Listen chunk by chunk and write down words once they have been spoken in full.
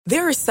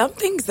There are some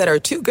things that are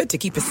too good to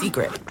keep a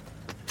secret.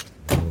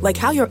 Like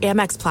how your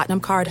Amex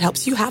Platinum card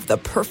helps you have the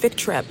perfect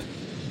trip.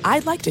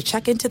 I'd like to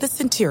check into the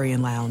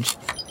Centurion Lounge.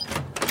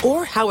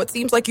 Or how it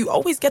seems like you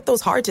always get those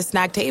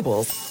hard-to-snag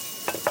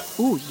tables.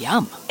 Ooh,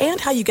 yum.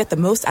 And how you get the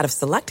most out of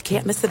select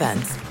can't-miss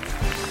events.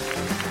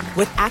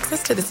 With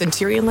access to the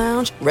Centurion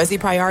Lounge, Resi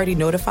Priority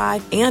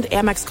Notified, and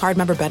Amex card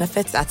member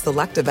benefits at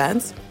select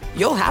events,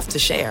 you'll have to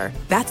share.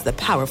 That's the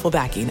powerful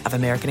backing of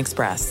American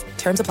Express.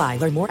 Terms apply.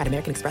 Learn more at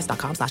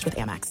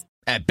americanexpress.com/withAmex.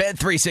 At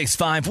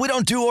Bet365, we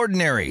don't do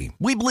ordinary.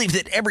 We believe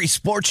that every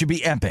sport should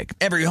be epic.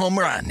 Every home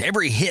run,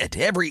 every hit,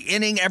 every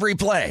inning, every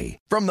play.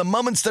 From the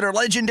moments that are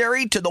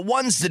legendary to the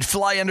ones that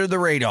fly under the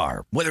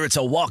radar. Whether it's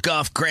a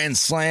walk-off grand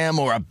slam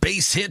or a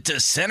base hit to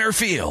center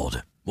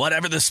field.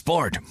 Whatever the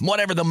sport,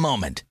 whatever the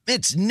moment,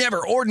 it's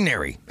never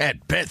ordinary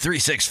at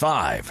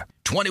Bet365.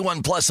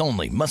 21 plus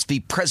only. Must be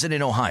present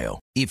in Ohio.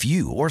 If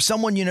you or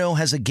someone you know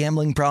has a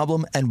gambling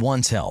problem and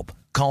wants help,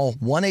 call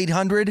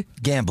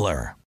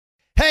 1-800-GAMBLER.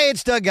 Hey,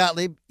 it's Doug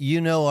Gottlieb. You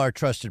know our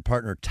trusted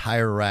partner,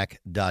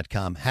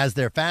 TireRack.com, has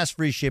their fast,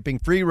 free shipping,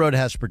 free road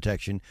hazard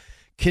protection,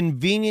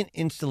 convenient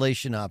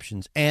installation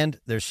options, and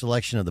their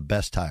selection of the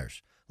best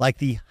tires, like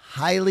the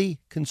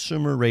highly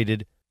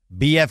consumer-rated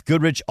BF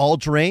Goodrich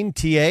All-Terrain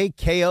TA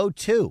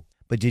KO2.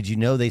 But did you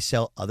know they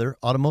sell other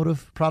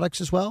automotive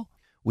products as well?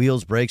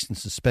 Wheels, brakes, and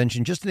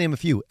suspension, just to name a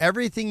few.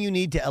 Everything you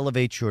need to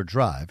elevate your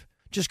drive.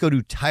 Just go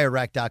to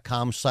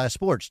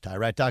TireRack.com/sports.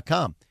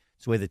 TireRack.com.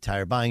 It's the way that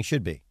tire buying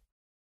should be.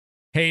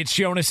 Hey, it's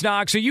Jonas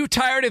Knox. Are you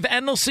tired of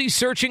endlessly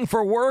searching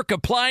for work,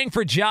 applying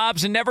for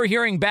jobs, and never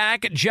hearing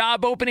back?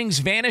 Job openings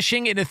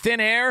vanishing into thin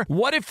air?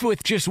 What if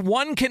with just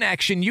one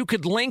connection, you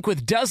could link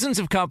with dozens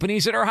of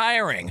companies that are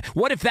hiring?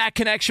 What if that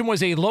connection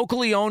was a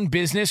locally owned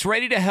business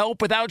ready to help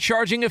without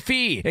charging a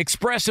fee?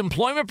 Express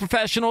Employment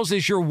Professionals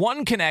is your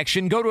one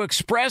connection. Go to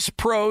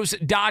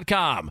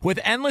expresspros.com. With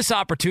endless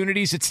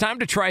opportunities, it's time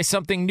to try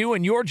something new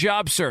in your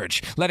job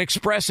search. Let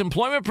Express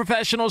Employment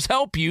Professionals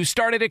help you.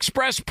 Start at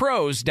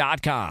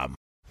expresspros.com.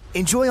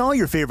 Enjoy all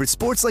your favorite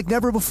sports like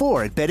never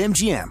before at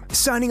BetMGM.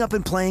 Signing up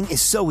and playing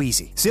is so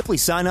easy. Simply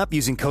sign up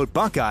using code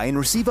Buckeye and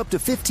receive up to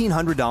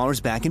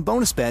 $1,500 back in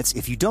bonus bets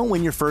if you don't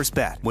win your first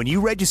bet. When you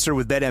register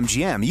with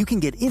BetMGM, you can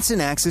get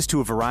instant access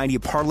to a variety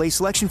of parlay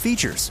selection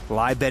features,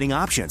 live betting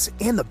options,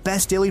 and the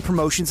best daily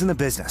promotions in the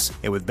business.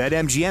 And with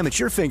BetMGM at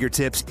your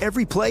fingertips,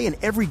 every play and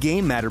every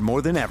game matter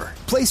more than ever.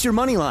 Place your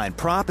moneyline,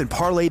 prop, and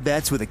parlay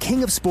bets with the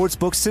king of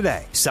sportsbooks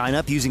today. Sign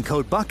up using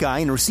code Buckeye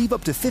and receive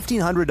up to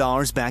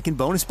 $1,500 back in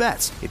bonus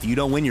bets if you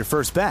don't win your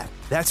first bet.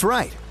 That's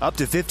right, up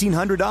to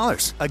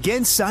 $1,500.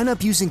 Again, sign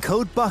up using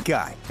code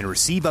Buckeye and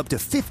receive up to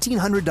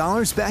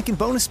 $1,500 back in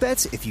bonus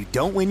bets if you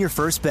don't win your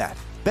first bet.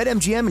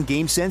 BetMGM and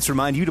GameSense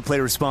remind you to play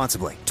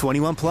responsibly.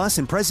 21 plus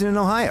and present in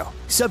Ohio.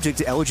 Subject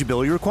to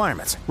eligibility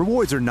requirements.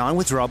 Rewards are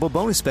non-withdrawable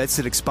bonus bets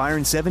that expire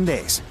in 7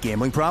 days.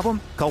 Gambling problem?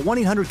 Call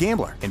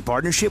 1-800-GAMBLER in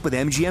partnership with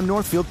MGM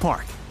Northfield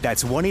Park.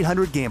 That's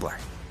 1-800-GAMBLER.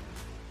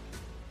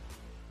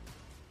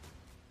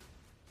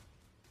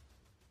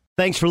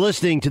 Thanks for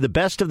listening to the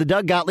Best of the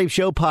Doug Gottlieb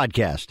Show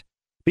podcast.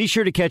 Be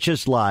sure to catch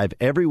us live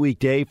every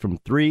weekday from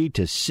 3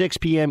 to 6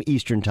 p.m.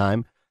 Eastern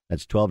Time.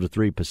 That's 12 to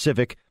 3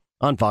 Pacific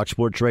on Fox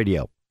Sports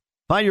Radio.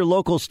 Find your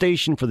local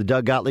station for the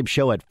Doug Gottlieb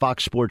Show at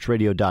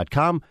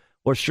foxsportsradio.com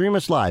or stream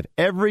us live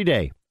every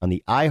day on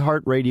the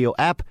iHeartRadio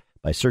app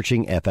by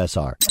searching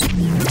FSR.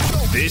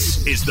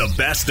 This is the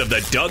Best of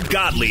the Doug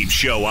Gottlieb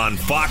Show on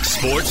Fox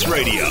Sports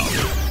Radio.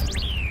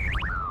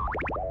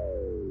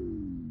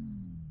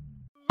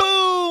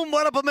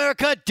 What up,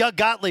 America? Doug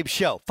Gottlieb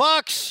Show.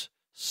 Fox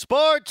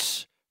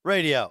Sports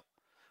Radio.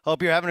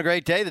 Hope you're having a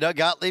great day. The Doug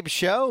Gottlieb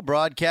Show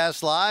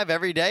broadcasts live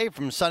every day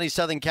from sunny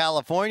Southern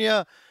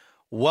California.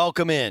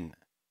 Welcome in.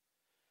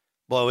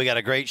 Boy, we got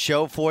a great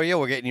show for you.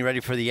 We're getting you ready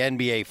for the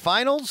NBA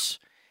Finals,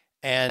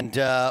 and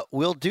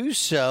we'll do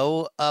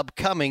so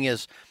upcoming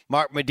as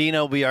Mark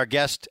Medina will be our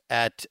guest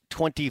at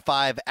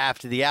 25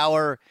 after the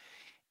hour,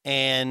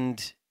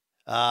 and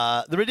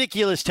the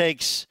ridiculous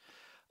takes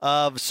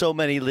of so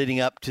many leading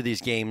up to these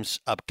games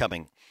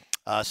upcoming.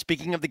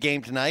 Speaking of the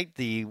game tonight,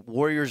 the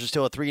Warriors are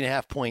still a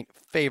 3.5-point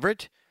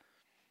favorite.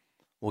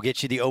 We'll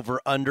get you the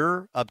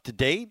over-under up to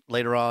date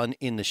later on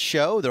in the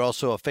show. They're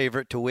also a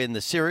favorite to win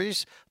the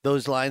series.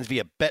 Those lines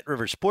via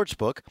BetRivers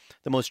Sportsbook,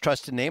 the most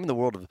trusted name in the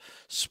world of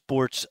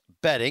sports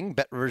betting.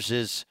 BetRivers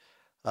is,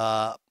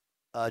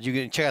 you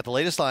can check out the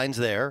latest lines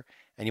there,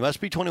 and you must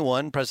be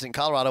 21, present in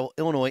Colorado,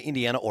 Illinois,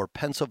 Indiana, or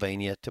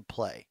Pennsylvania to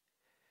play.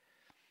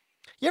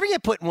 You ever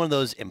get put in one of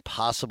those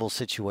impossible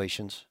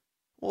situations?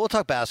 Well, we'll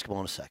talk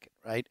basketball in a second,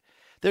 right?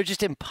 They're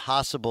just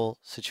impossible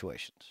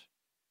situations.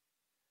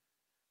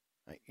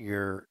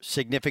 Your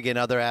significant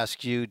other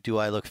asks you, do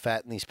I look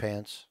fat in these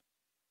pants?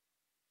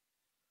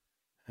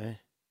 Okay.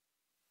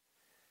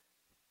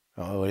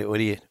 Oh, what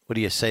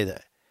do you say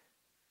that?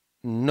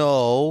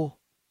 No.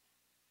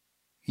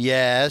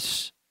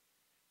 Yes.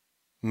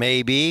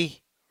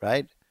 Maybe,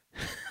 right?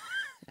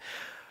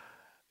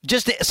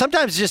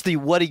 Sometimes just the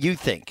what do you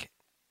think?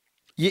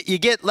 You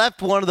get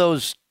left one of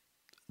those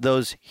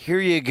those here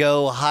you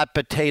go hot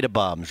potato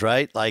bombs,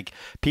 right? Like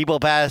people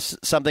pass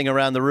something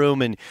around the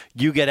room and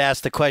you get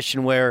asked the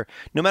question where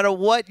no matter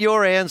what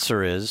your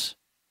answer is,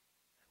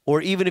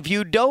 or even if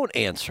you don't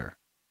answer,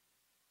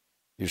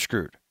 you're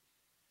screwed.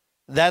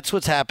 That's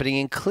what's happening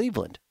in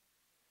Cleveland,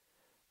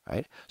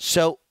 right?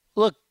 So,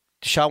 look,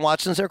 Deshaun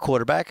Watson's their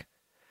quarterback.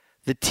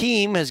 The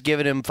team has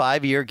given him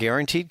 5-year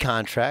guaranteed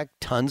contract,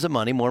 tons of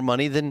money, more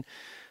money than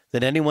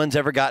anyone's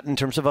ever gotten in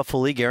terms of a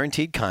fully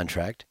guaranteed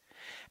contract.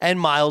 And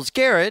Myles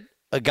Garrett,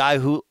 a guy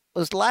who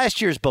was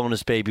last year's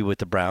bonus baby with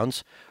the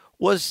Browns,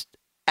 was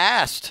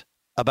asked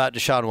about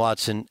Deshaun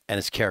Watson and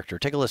his character.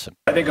 Take a listen.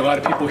 I think a lot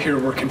of people here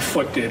were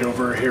conflicted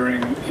over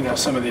hearing,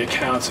 some of the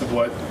accounts of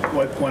what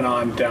went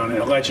on down,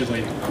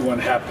 allegedly what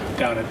happened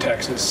down in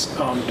Texas.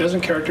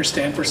 Doesn't character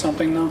stand for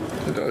something, though?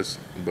 It does,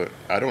 but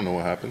I don't know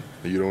what happened.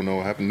 You don't know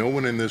what happened. No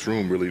one in this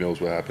room really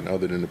knows what happened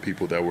other than the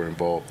people that were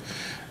involved.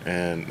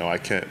 And no, I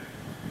can't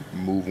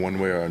move one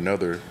way or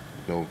another,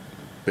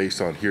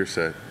 based on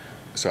hearsay.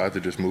 So I have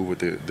to just move with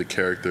the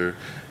character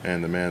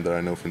and the man that I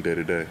know from day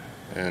to day.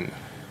 And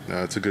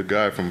it's a good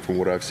guy from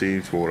what I've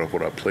seen, from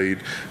what I've played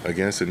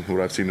against, and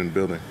what I've seen in the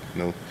building.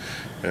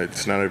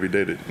 It's not every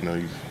day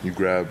that you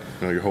grab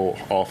your whole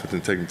offense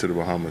and take them to the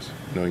Bahamas.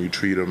 You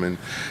treat them, and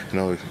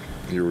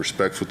you're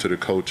respectful to the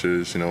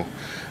coaches.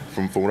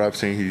 From what I've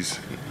seen,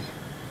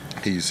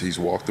 he's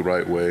walked the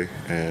right way,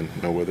 and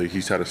whether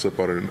he's had a slip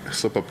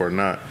up or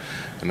not,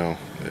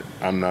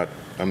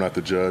 I'm not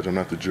the judge, I'm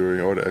not the jury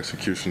or the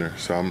executioner.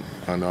 So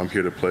I'm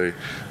here to play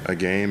a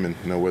game,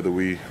 and whether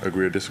we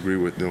agree or disagree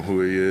with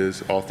who he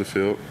is off the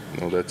field,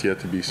 that's yet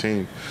to be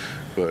seen.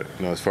 But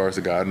as far as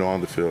the guy I know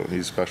on the field,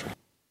 he's special.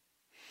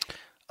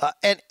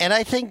 And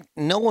I think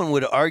no one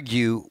would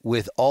argue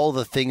with all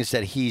the things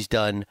that he's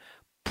done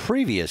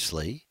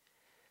previously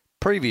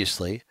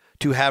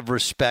to have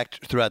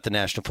respect throughout the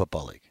National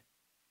Football League.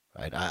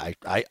 Right?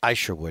 I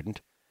sure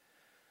wouldn't.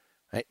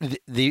 Right?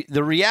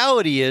 The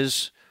reality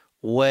is,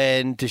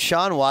 when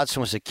Deshaun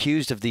Watson was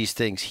accused of these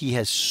things, he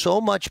has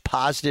so much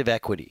positive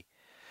equity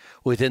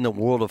within the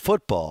world of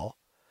football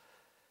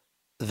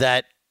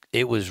that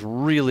it was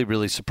really,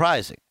 really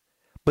surprising.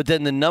 But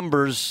then the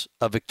numbers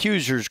of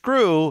accusers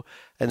grew,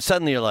 and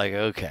suddenly you're like,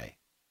 okay.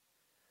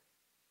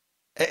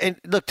 And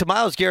look, to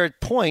Myles Garrett's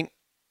point,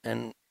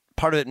 and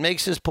part of it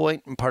makes his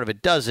point and part of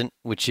it doesn't,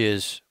 which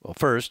is, well,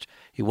 first,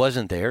 he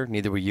wasn't there.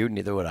 Neither were you,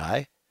 neither would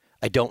I.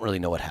 I don't really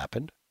know what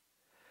happened.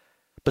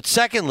 But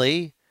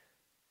secondly,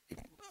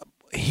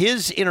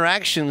 his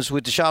interactions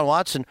with Deshaun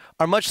Watson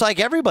are much like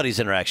everybody's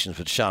interactions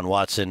with Deshaun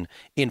Watson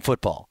in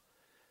football.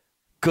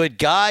 Good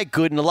guy,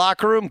 good in the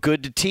locker room,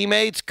 good to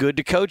teammates, good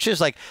to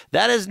coaches. Like,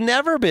 that has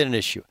never been an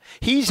issue.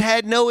 He's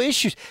had no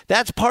issues.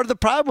 That's part of the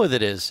problem with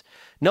it is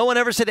no one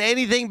ever said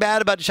anything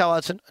bad about Deshaun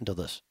Watson until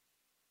this.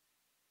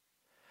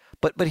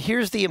 But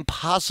here's the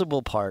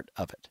impossible part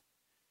of it.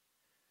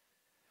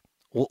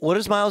 What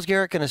is Myles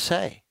Garrett going to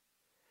say?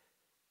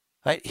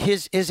 Right?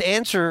 His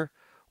answer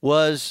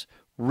was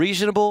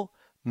reasonable,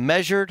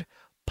 measured,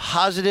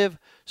 positive,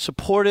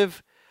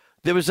 supportive.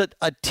 There was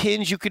a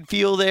tinge you could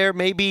feel there,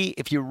 maybe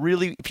if you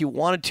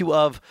wanted to,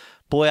 of,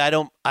 boy, I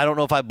don't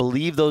know if I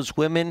believe those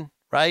women,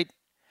 right?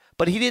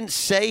 But he didn't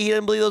say he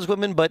didn't believe those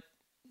women, but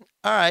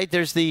all right,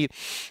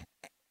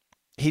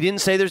 he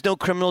didn't say there's no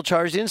criminal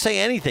charge. He didn't say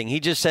anything. He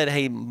just said,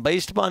 hey,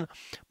 based upon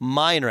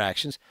my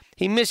interactions,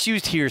 he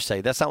misused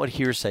hearsay. That's not what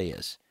hearsay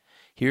is.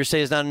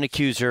 Hearsay is not an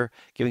accuser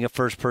giving a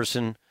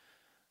first-person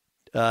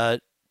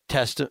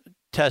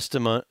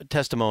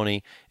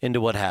testimony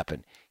into what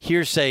happened.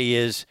 Hearsay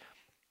is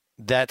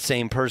that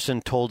same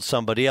person told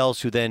somebody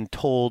else who then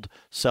told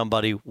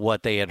somebody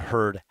what they had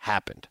heard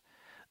happened.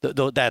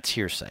 That's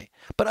hearsay.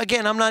 But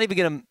again, I'm not even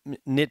going to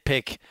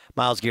nitpick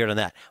Myles Garrett on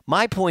that.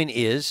 My point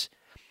is,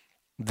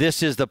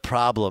 this is the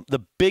problem.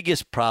 The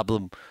biggest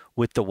problem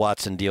with the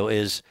Watson deal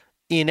is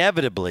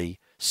inevitably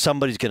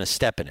somebody's going to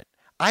step in it.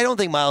 I don't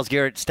think Myles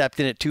Garrett stepped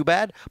in it too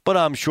bad, but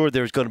I'm sure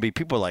there's going to be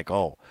people like,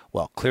 oh,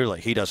 well,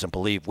 clearly he doesn't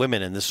believe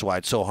women, and this is why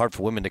it's so hard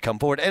for women to come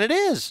forward. And it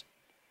is.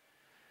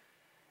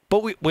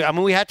 But we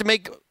have to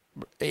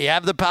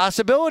have the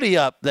possibility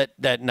up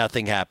that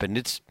nothing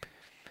happened.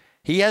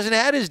 He hasn't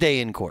had his day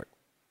in court.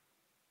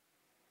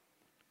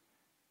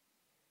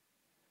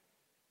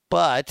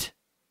 But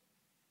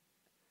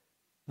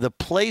the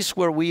place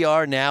where we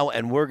are now,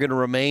 and we're going to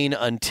remain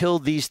until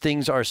these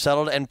things are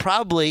settled, and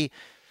probably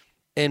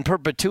in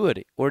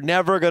perpetuity, we're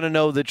never going to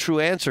know the true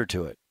answer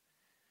to it,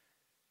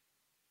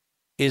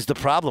 is the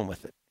problem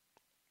with it.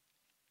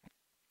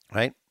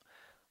 Right?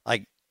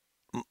 Like,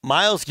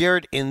 Myles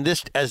Garrett in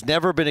this has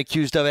never been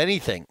accused of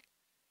anything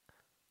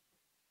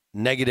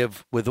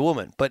negative with a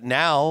woman. But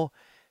now,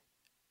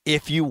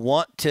 if you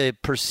want to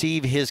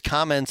perceive his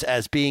comments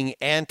as being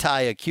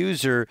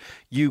anti-accuser,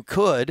 you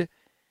could.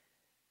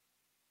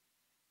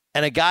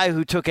 And a guy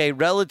who took a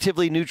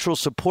relatively neutral,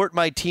 support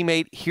my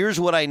teammate, here's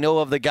what I know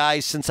of the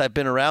guy since I've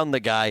been around the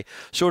guy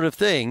sort of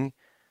thing,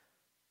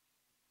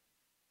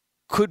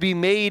 could be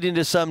made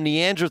into some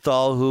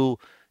Neanderthal who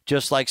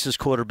just likes his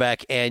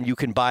quarterback, and you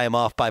can buy him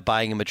off by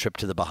buying him a trip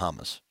to the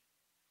Bahamas.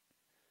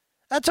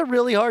 That's a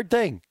really hard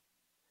thing.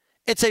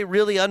 It's a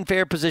really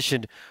unfair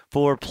position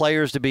for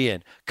players to be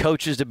in,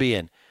 coaches to be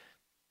in.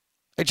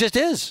 It just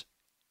is.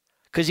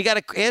 Because you got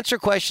to answer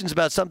questions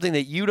about something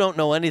that you don't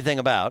know anything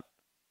about.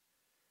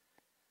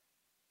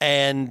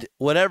 And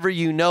whatever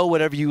you know,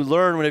 whatever you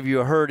learn, whatever you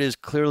heard is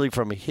clearly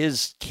from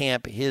his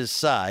camp, his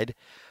side.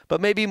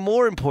 But maybe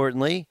more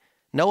importantly,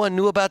 no one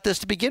knew about this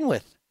to begin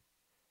with.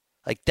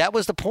 Like, that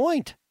was the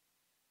point.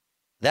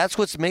 That's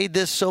what's made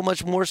this so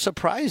much more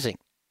surprising.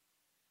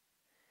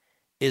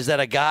 Is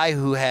that a guy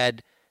who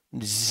had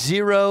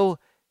zero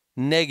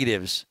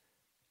negatives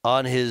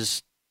on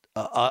his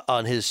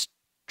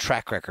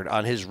track record,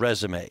 on his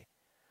resume.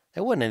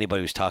 There wasn't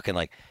anybody who's talking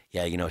like,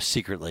 yeah,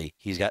 secretly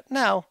he's got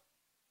no.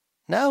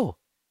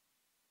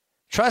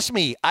 Trust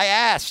me, I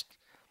asked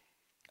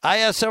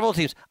several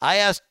teams. I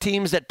asked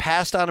teams that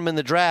passed on him in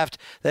the draft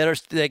that are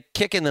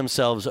kicking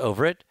themselves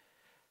over it.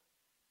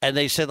 And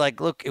they said, like,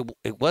 look,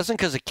 it wasn't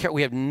because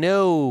we have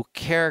no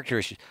character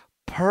issues.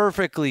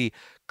 Perfectly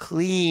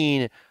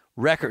clean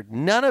record.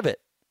 None of it.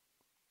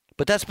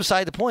 But that's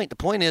beside the point. The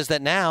point is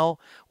that now,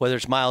 whether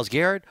it's Myles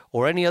Garrett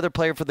or any other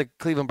player for the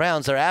Cleveland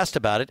Browns, they're asked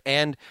about it.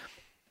 And,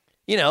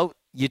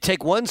 you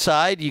take one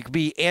side, you could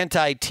be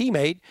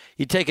anti-teammate.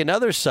 You take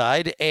another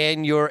side,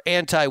 and you're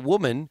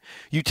anti-woman.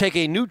 You take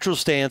a neutral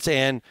stance,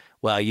 and,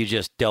 well, you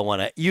just don't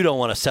want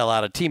to sell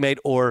out a teammate,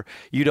 or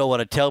you don't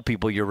want to tell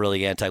people you're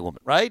really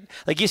anti-woman, right?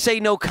 Like, you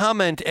say no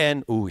comment,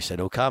 and, we said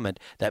no comment.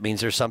 That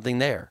means there's something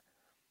there.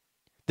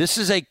 This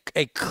is a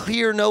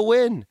clear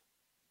no-win.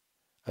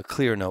 A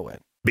clear no-win.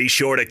 Be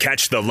sure to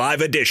catch the live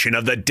edition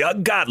of the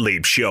Doug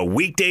Gottlieb Show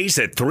weekdays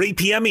at 3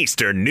 p.m.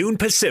 Eastern, noon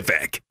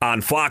Pacific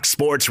on Fox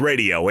Sports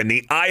Radio and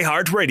the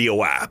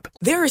iHeartRadio app.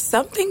 There are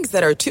some things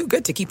that are too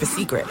good to keep a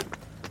secret.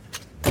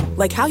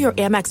 Like how your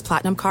Amex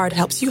Platinum card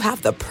helps you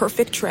have the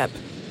perfect trip.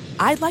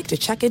 I'd like to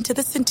check into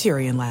the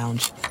Centurion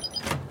Lounge.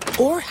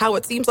 Or how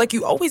it seems like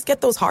you always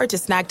get those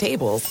hard-to-snag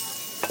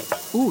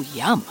tables. Ooh,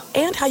 yum.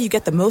 And how you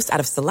get the most out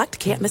of select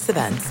can't-miss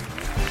events.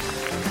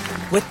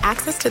 With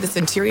access to the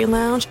Centurion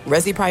Lounge,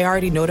 Resi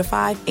Priority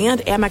Notified,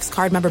 and Amex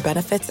card member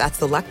benefits at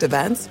select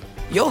events,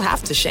 you'll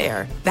have to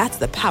share. That's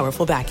the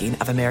powerful backing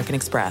of American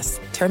Express.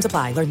 Terms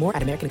apply. Learn more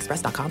at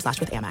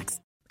americanexpress.com/withAmex.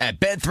 At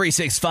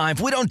Bet365,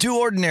 we don't do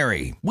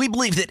ordinary. We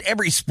believe that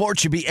every sport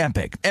should be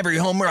epic. Every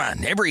home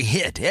run, every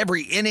hit,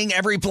 every inning,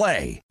 every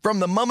play. From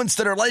the moments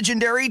that are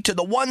legendary to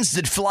the ones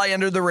that fly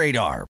under the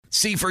radar.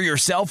 See for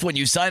yourself when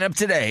you sign up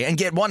today and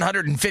get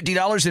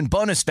 $150 in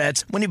bonus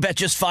bets when you bet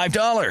just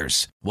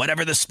 $5.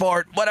 Whatever the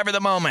sport, whatever the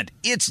moment,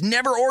 it's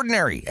never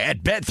ordinary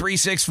at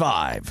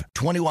Bet365.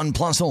 21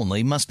 plus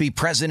only. Must be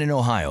present in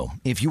Ohio.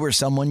 If you or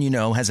someone you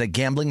know has a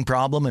gambling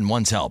problem and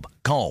wants help,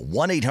 call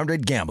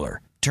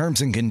 1-800-GAMBLER.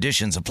 Terms and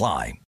conditions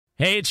apply.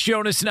 Hey, it's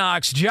Jonas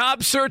Knox.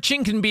 Job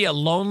searching can be a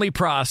lonely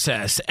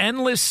process.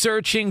 Endless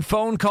searching,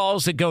 phone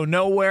calls that go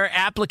nowhere,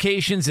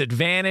 applications that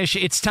vanish.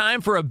 It's time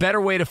for a better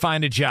way to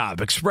find a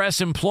job. Express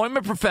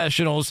Employment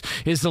Professionals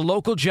is the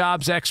local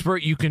jobs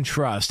expert you can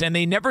trust, and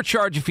they never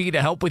charge a fee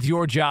to help with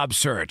your job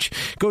search.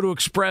 Go to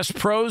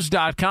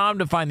expresspros.com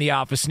to find the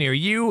office near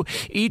you.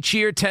 Each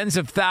year, tens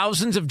of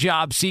thousands of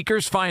job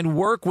seekers find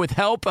work with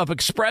help of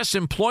Express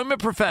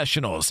Employment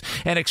Professionals,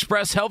 and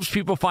Express helps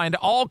people find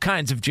all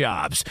kinds of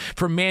jobs,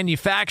 from manufacturing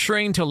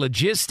to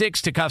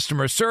logistics to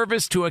customer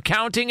service to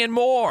accounting and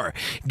more.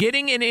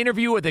 Getting an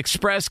interview with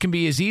Express can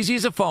be as easy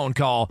as a phone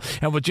call,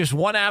 and with just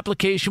one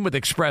application with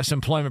Express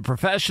Employment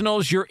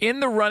Professionals, you're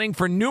in the running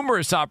for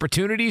numerous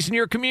opportunities in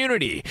your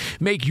community.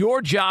 Make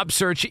your job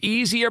search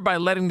easier by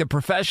letting the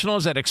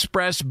professionals at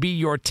Express be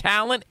your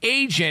talent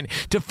agent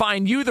to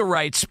find you the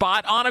right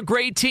spot on a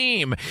great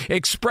team.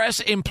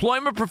 Express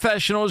Employment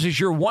Professionals is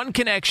your one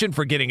connection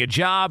for getting a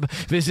job.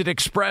 Visit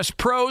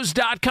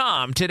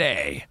expresspros.com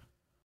today.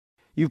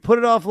 You've put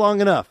it off long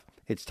enough.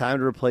 It's time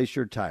to replace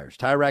your tires.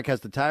 Tire Rack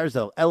has the tires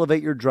that'll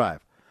elevate your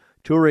drive.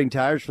 Touring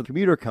tires for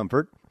commuter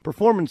comfort,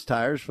 performance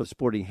tires for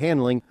sporty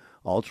handling,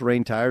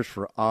 all-terrain tires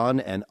for on-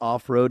 and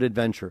off-road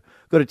adventure.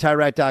 Go to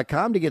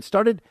TireRack.com to get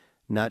started.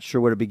 Not sure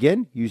where to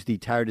begin? Use the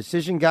Tire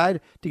Decision Guide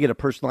to get a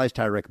personalized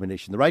tire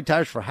recommendation. The right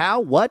tires for how,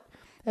 what,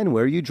 and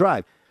where you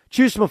drive.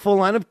 Choose from a full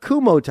line of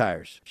Kumho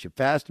tires. Ship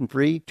fast and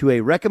free to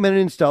a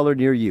recommended installer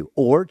near you.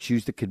 Or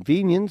choose the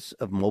convenience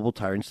of mobile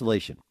tire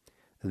installation.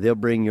 They'll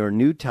bring your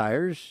new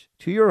tires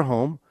to your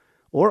home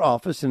or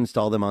office and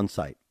install them on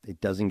site.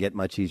 It doesn't get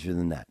much easier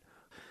than that.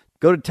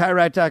 Go to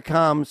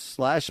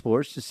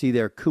TireRack.com/sports to see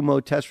their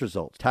Kumho test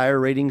results, tire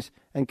ratings,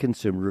 and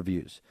consumer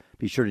reviews.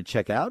 Be sure to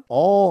check out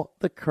all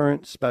the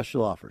current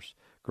special offers.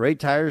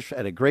 Great tires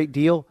at a great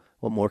deal.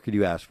 What more could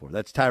you ask for?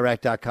 That's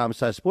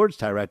TireRack.com/sports,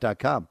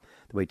 TireRack.com,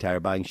 the way tire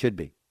buying should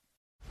be.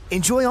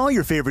 Enjoy all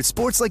your favorite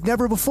sports like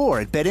never before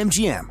at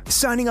BetMGM.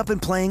 Signing up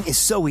and playing is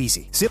so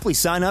easy. Simply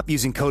sign up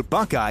using code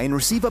Buckeye and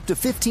receive up to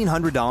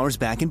 $1,500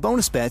 back in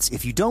bonus bets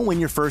if you don't win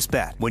your first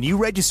bet. When you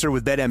register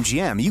with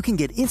BetMGM, you can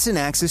get instant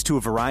access to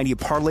a variety of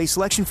parlay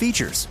selection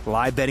features,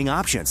 live betting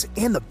options,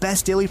 and the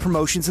best daily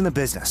promotions in the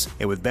business.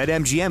 And with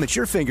BetMGM at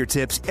your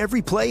fingertips,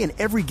 every play and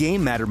every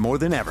game matter more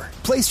than ever.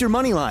 Place your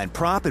moneyline,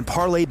 prop, and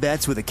parlay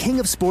bets with the king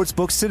of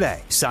sportsbooks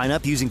today. Sign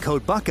up using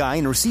code Buckeye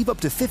and receive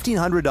up to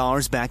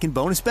 $1,500 back in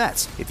bonus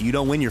bets if you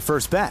don't win your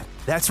first bet.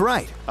 That's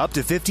right, up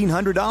to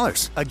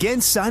 $1,500. Again,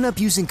 sign up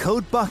using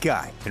code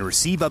Buckeye and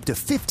receive up to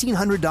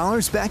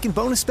 $1,500 back in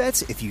bonus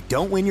bets if you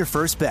don't win your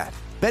first bet.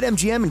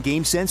 BetMGM and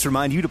GameSense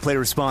remind you to play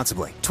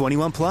responsibly.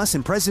 21 plus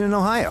and present in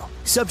Ohio.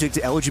 Subject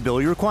to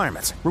eligibility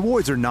requirements.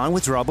 Rewards are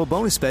non-withdrawable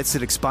bonus bets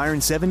that expire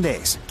in 7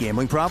 days.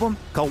 Gambling problem?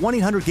 Call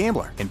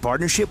 1-800-GAMBLER in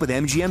partnership with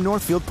MGM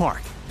Northfield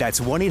Park. That's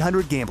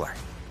 1-800-GAMBLER.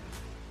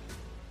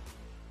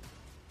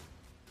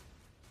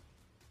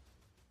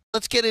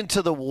 Let's get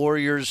into the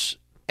Warriors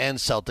and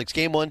Celtics.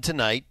 Game 1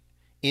 tonight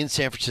in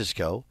San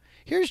Francisco.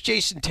 Here's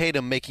Jason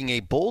Tatum making a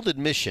bold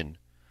admission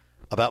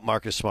about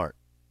Marcus Smart.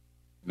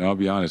 And I'll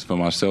be honest, for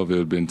myself, there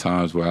have been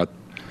times where I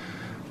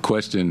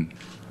question,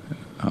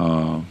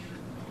 am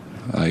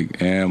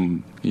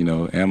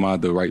I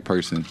the right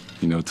person,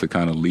 to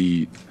kind of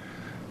lead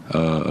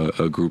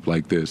a group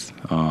like this?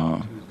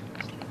 And,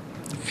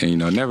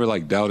 never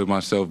doubted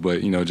myself,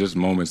 but, just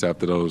moments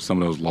after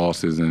some of those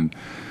losses and,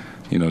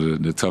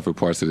 the tougher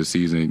parts of the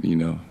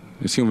season,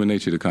 it's human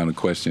nature to kind of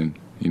question,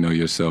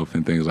 yourself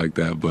and things like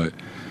that. But,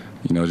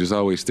 just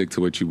always stick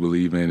to what you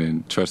believe in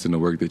and trust in the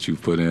work that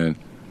you've put in.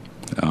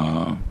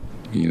 And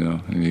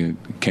it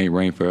can't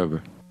rain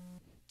forever.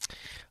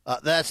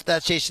 That's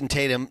Jason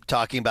Tatum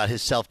talking about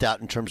his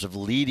self-doubt in terms of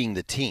leading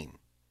the team.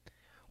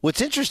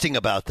 What's interesting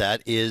about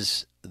that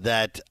is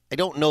that I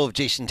don't know if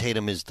Jason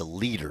Tatum is the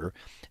leader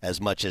as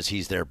much as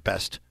he's their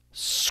best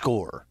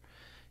scorer.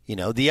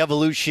 The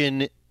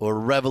evolution or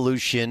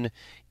revolution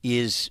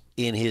is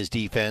in his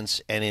defense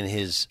and in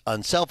his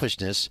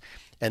unselfishness,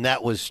 and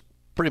that was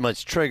pretty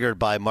much triggered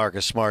by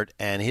Marcus Smart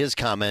and his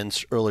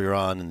comments earlier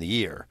on in the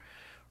year,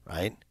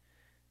 right?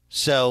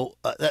 So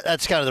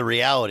that's kind of the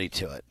reality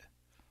to it.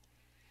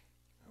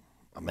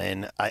 I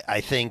mean, I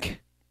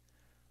think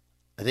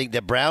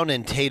that Brown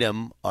and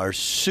Tatum are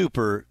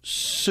super,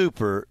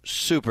 super,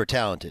 super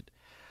talented,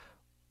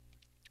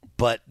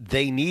 but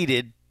they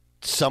needed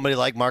somebody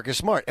like Marcus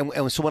Smart.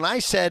 And so when I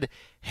said,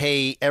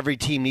 hey, every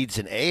team needs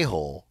an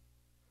a-hole,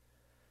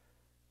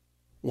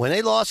 when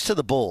they lost to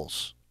the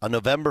Bulls on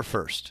November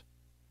 1st,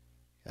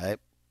 okay?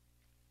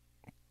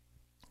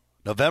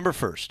 November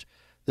 1st,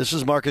 this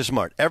was Marcus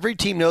Smart. Every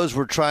team knows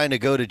we're trying to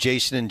go to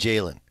Jason and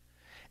Jalen.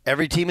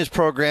 Every team is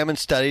programmed and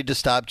studied to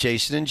stop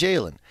Jason and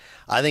Jalen.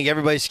 I think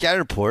everybody's scouting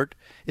report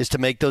is to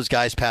make those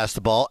guys pass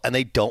the ball, and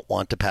they don't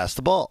want to pass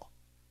the ball.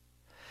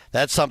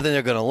 That's something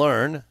they're going to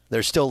learn.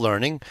 They're still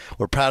learning.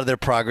 We're proud of their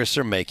progress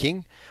they're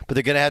making, but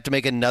they're going to have to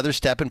make another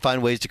step and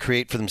find ways to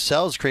create for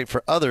themselves, create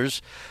for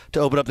others, to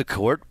open up the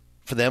court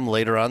for them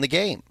later on in the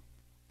game.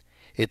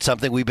 It's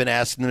something we've been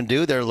asking them to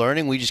do. They're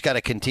learning. We just got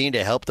to continue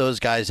to help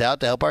those guys out,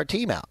 to help our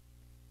team out.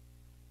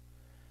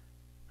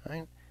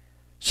 Right?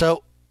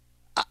 So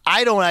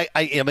I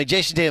mean,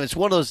 Jason Tatum, it's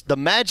one of those, the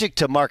magic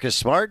to Marcus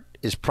Smart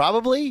is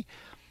probably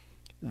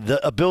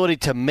the ability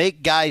to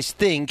make guys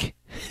think,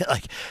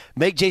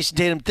 make Jason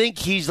Tatum think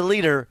he's the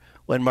leader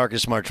when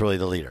Marcus Smart's really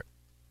the leader.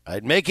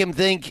 Right? Make him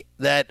think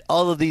that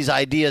all of these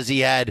ideas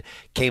he had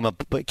came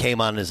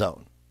on his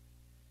own.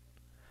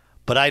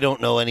 But I don't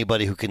know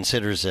anybody who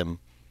considers him,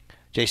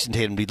 Jason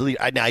Tatum, to be the leader.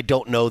 I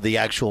don't know the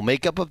actual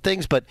makeup of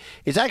things, but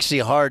it's actually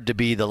hard to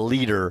be the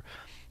leader,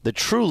 the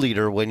true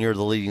leader, when you're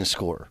the leading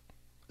scorer,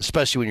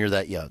 especially when you're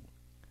that young.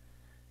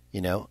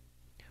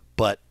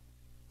 But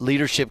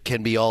leadership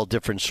can be all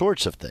different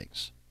sorts of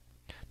things.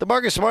 The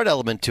Marcus Smart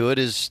element to it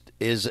is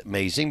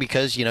amazing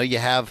because, you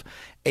have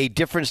a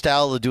different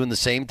style of doing the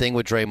same thing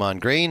with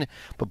Draymond Green,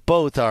 but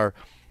both are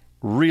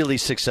really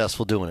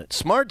successful doing it.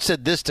 Smart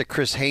said this to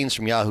Chris Haynes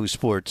from Yahoo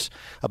Sports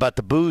about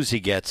the boos he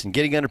gets and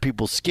getting under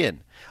people's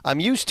skin. I'm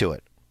used to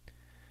it.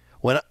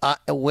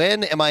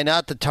 When am I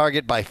not the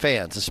target by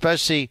fans,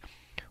 especially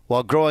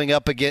while going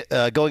up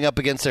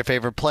against their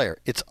favorite player?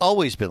 It's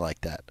always been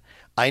like that.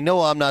 I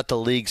know I'm not the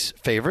league's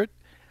favorite.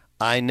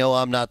 I know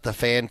I'm not the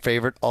fan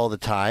favorite all the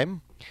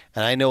time.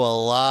 And I know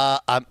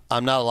I'm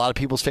not a lot of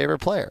people's favorite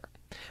player.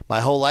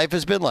 My whole life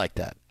has been like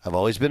that. I've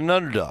always been an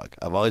underdog.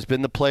 I've always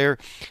been the player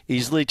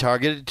easily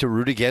targeted to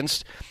root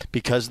against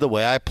because of the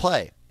way I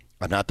play.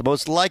 I'm not the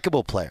most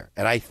likable player,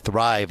 and I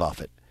thrive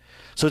off it.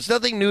 So it's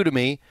nothing new to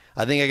me.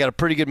 I think I got a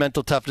pretty good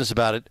mental toughness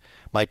about it.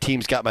 My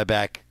team's got my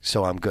back,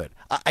 so I'm good.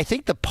 I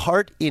think the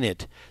part in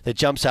it that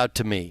jumps out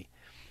to me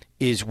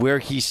is where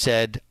he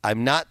said,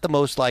 I'm not the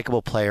most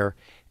likable player,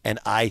 and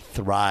I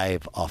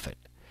thrive off it.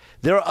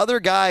 There are other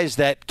guys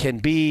that can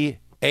be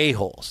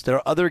a-holes. There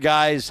are other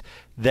guys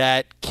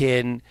that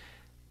can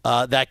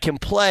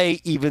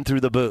play even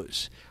through the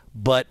boos.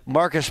 But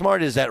Marcus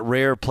Smart is that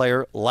rare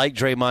player like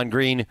Draymond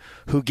Green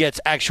who gets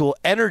actual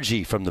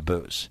energy from the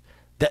boos.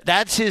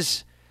 That's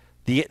his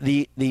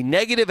the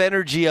negative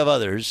energy of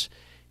others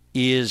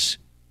is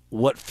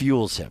what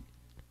fuels him.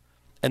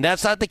 And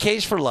that's not the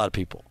case for a lot of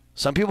people.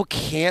 Some people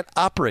can't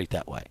operate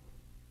that way.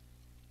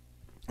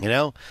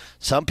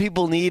 Some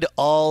people need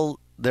all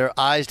their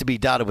I's to be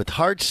dotted with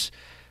hearts.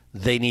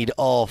 They need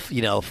all,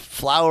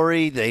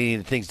 flowery. They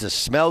need things to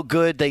smell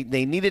good. They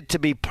need it to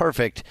be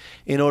perfect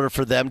in order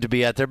for them to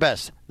be at their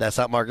best. That's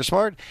not Marcus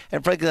Smart,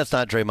 and frankly, that's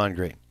not Draymond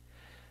Green.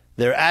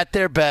 They're at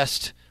their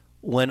best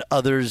when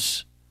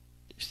others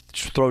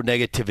throw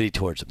negativity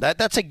towards them.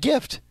 That's a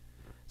gift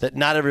that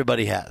not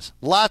everybody has.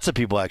 Lots of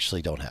people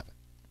actually don't have it.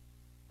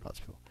 Lots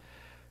of people.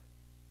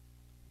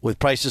 With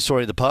prices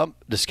soaring at the pump,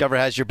 Discover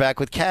has your back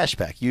with cash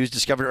back. Use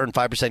Discover to earn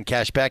 5%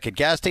 cash back at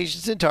gas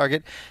stations in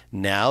Target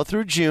now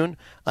through June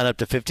on up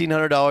to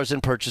 $1,500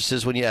 in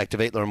purchases when you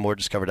activate. Learn more at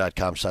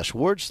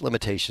discover.com/rewards.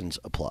 Limitations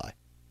apply.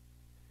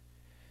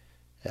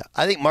 Yeah,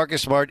 I think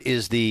Marcus Smart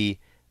is the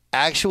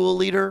actual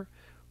leader,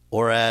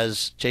 or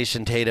as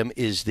Jason Tatum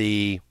is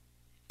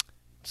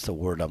what's the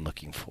word I'm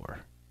looking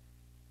for?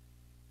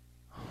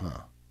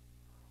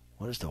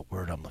 What is the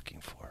word I'm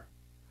looking for?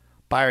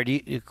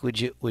 Byron, would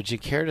you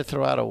care to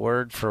throw out a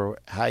word for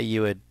how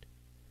you would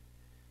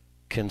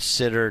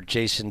consider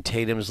Jason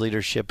Tatum's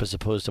leadership as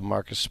opposed to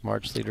Marcus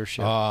Smart's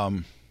leadership? I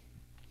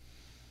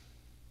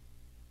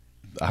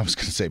was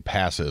going to say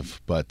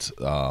passive, but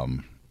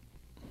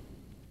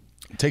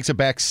takes a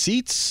back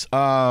seats.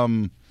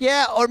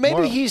 Yeah, or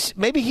maybe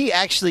he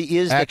actually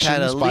is the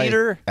kind of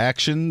leader.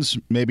 Actions,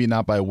 maybe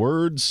not by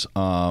words.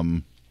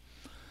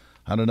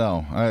 I don't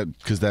know,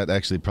 because that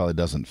actually probably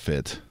doesn't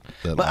fit.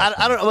 But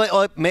I don't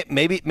know.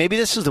 Maybe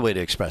this is the way to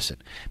express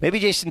it. Maybe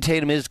Jason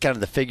Tatum is kind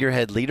of the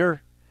figurehead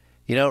leader.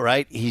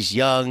 Right? He's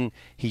young.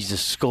 He's a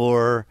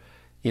scorer.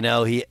 He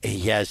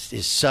has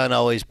his son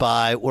always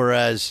by.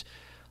 Whereas,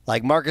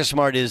 like Marcus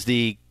Smart is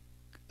the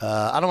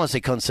I don't want to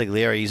say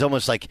consigliere. He's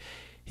almost like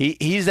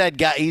he's that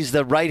guy. He's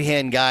the right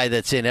hand guy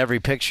that's in every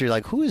picture.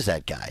 Like, who is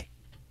that guy?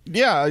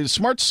 Yeah,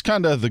 Smart's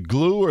kind of the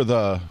glue or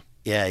the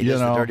he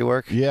does the dirty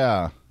work.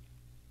 Yeah.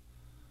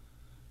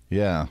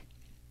 Yeah.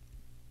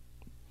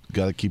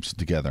 Guy that keeps it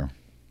together.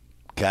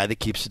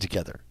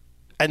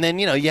 And then,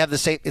 you have the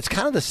same, it's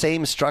kind of the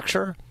same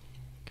structure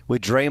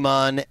with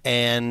Draymond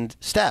and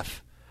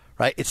Steph,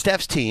 right? It's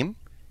Steph's team.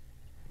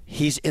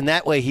 In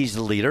that way, he's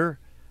the leader.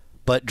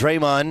 But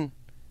Draymond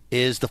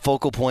is the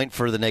focal point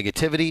for the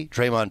negativity.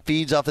 Draymond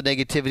feeds off the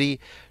negativity.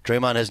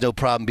 Draymond has no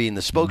problem being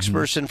the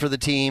spokesperson for the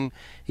team.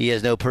 He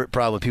has no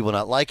problem with people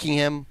not liking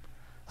him.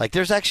 Like,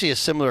 there's actually a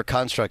similar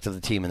construct of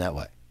the team in that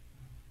way.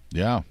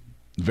 Yeah.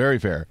 Very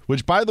fair.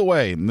 Which, by the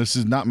way, and this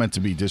is not meant to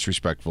be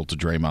disrespectful to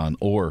Draymond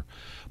or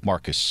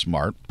Marcus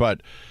Smart,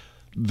 but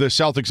the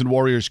Celtics and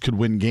Warriors could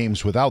win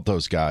games without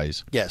those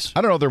guys. Yes.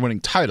 I don't know if they're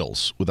winning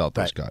titles without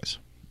those guys.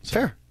 So.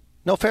 Fair.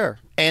 No, fair.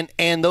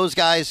 And those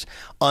guys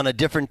on a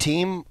different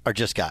team are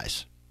just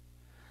guys.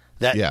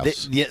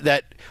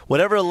 That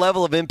whatever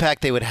level of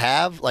impact they would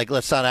have, like,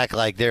 let's not act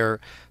like they're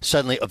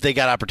suddenly, if they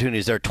got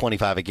opportunities, they're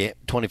 25 a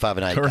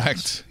night. Correct.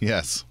 Guys.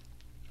 Yes.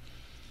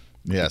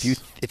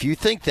 If you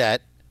think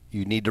that,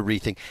 you need to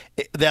rethink.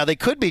 Now, they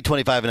could be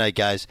 25 a night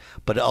guys,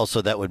 but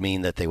also that would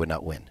mean that they would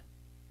not win.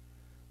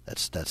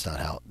 That's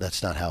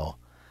not how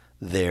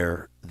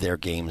their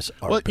games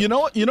are. Well,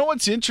 built. you know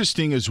what's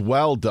interesting as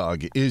well,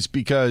 Doug, is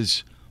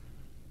because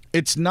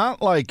it's not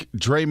like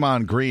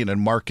Draymond Green and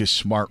Marcus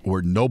Smart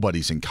were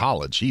nobodies in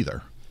college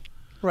either.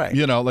 Right.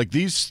 Like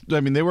these,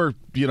 I mean, they were,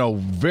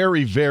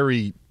 very,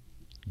 very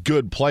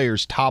good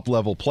players,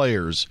 top-level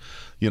players.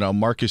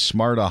 Marcus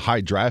Smart, a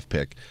high draft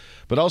pick.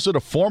 But also to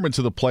form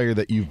into the player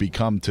that you've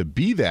become to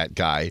be that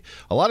guy.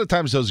 A lot of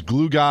times those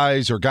glue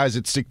guys or guys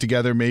that stick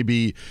together,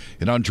 maybe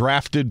an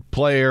undrafted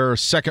player,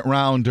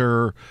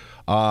 second-rounder,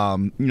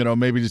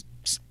 maybe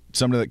just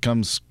somebody that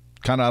comes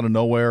kind of out of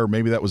nowhere.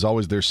 Maybe that was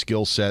always their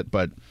skill set.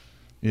 But,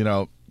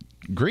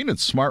 Green and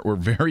Smart were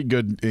very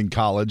good in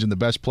college and the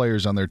best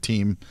players on their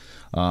team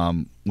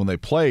when they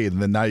played.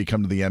 And then now you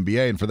come to the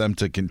NBA, and for them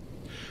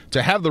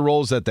to have the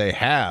roles that they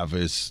have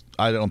is,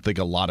 I don't think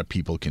a lot of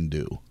people can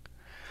do.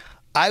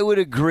 I would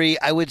agree.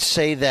 I would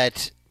say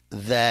that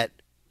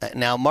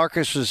now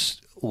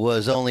Marcus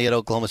was only at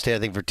Oklahoma State, I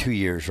think, for 2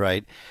 years,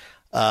 right?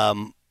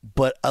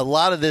 But a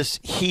lot of this,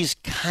 he's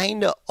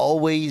kind of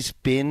always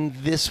been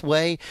this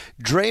way.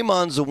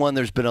 Draymond's the one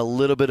there's been a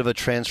little bit of a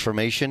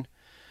transformation,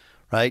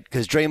 right?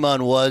 Because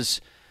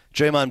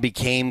Draymond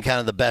became kind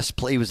of the best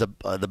play. He was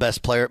the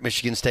best player at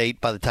Michigan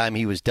State by the time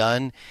he was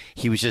done.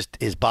 He was just,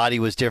 his body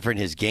was different.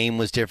 His game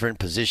was different.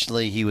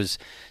 Positionally, he was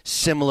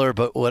similar,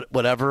 but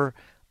whatever.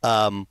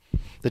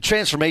 The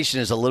transformation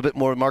is a little bit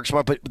more Marcus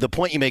Smart, but the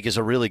point you make is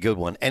a really good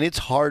one, and it's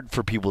hard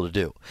for people to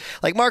do.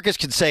 Like, Marcus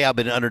could say, I've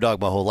been an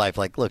underdog my whole life.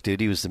 Like, look,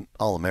 dude, he was the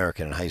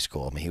All-American in high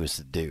school. I mean, he was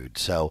the dude.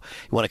 So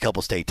he won a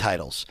couple state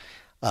titles.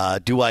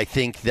 Do I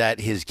think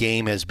that his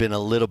game has been a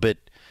little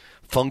bit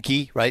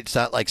funky, right? It's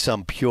not like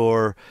some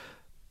pure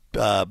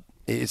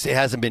it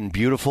hasn't been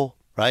beautiful,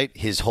 right?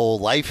 His whole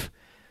life.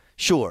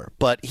 Sure,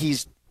 but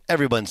he's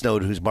everyone's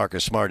known who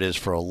Marcus Smart is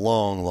for a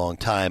long, long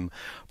time,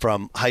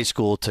 from high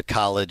school to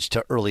college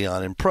to early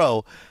on in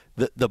pro.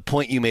 The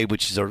point you made,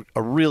 which is a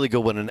really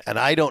good one, and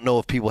I don't know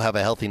if people have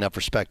a healthy enough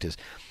respect, is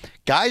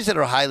guys that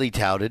are highly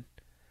touted,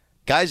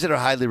 guys that are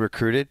highly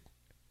recruited,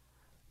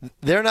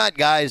 they're not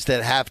guys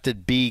that have to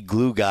be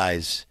glue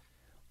guys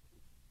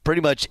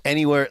pretty much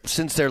anywhere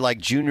since they're like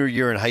junior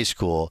year in high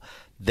school.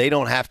 They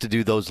don't have to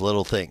do those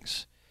little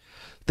things.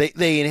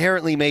 They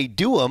inherently may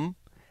do them,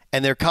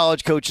 and their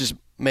college coaches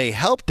may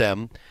help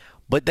them,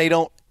 but they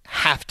don't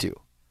have to.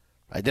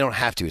 Right? They don't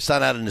have to. It's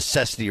not out of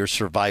necessity or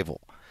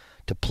survival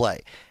to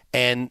play.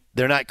 And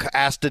they're not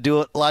asked to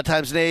do it a lot of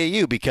times in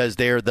AAU because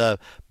they're the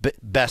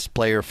best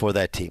player for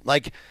that team.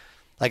 Like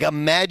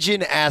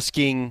imagine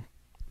asking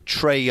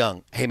Trae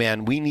Young, hey,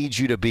 man, we need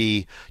you to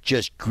be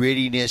just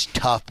grittiness,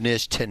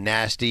 toughness,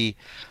 tenacity.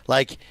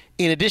 Like,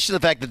 in addition to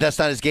the fact that that's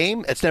not his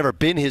game, it's never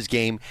been his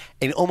game,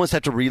 and you almost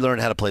have to relearn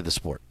how to play the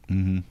sport.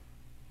 Mm-hmm.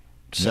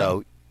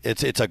 So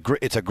it's a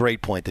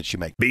great point that you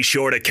make. Be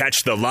sure to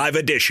catch the live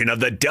edition of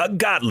the Doug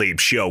Gottlieb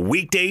Show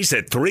weekdays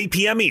at 3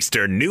 p.m.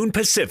 Eastern, noon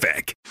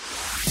Pacific.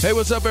 Hey,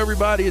 what's up,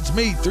 everybody? It's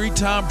me,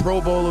 three-time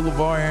Pro Bowler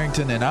LeVar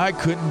Arrington, and I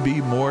couldn't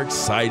be more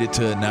excited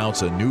to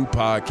announce a new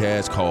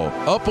podcast called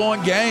Up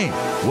On Game.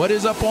 What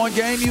is Up On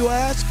Game, you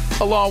ask?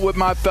 Along with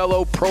my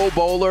fellow Pro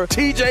Bowler,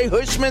 TJ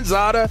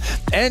Hushmanzada,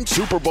 and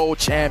Super Bowl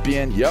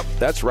champion, yep,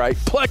 that's right,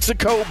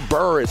 Plexico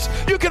Burress.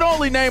 You can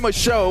only name a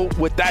show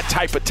with that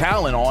type of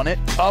talent on it.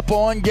 Up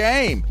On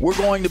Game. We're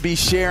going to be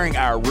sharing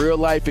our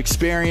real-life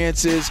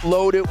experiences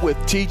loaded with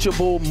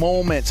teachable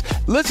moments.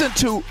 Listen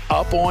to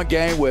Up On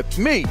Game with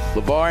me,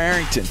 LeVar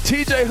Arrington,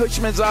 TJ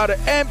Hushmanzada,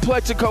 and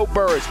Plexico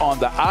Burress on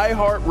the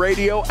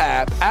iHeartRadio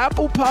app,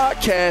 Apple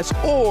Podcasts,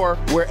 or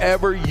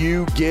wherever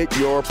you get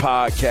your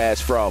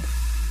podcasts from.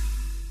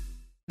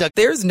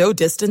 There's no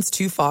distance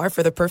too far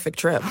for the perfect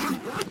trip.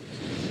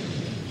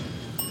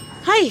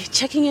 Hi,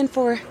 checking in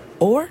for...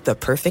 Or the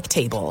perfect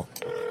table.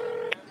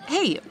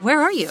 Hey,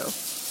 where are you?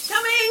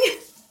 Coming!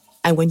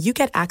 And when you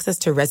get access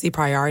to Resi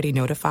Priority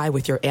Notify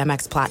with your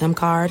Amex Platinum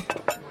card...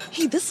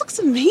 Hey, this looks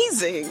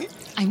amazing.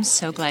 I'm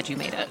so glad you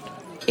made it.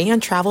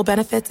 And travel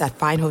benefits at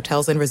fine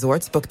hotels and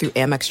resorts booked through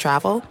Amex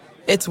Travel,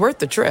 it's worth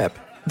the trip.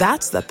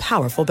 That's the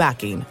powerful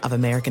backing of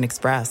American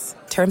Express.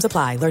 Terms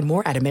apply. Learn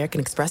more at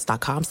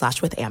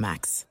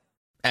americanexpress.com/withAmex.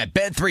 At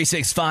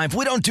Bet365,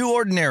 we don't do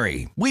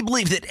ordinary. We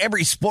believe that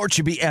every sport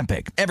should be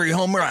epic. Every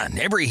home run,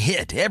 every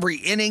hit, every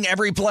inning,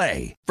 every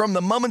play. From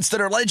the moments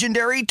that are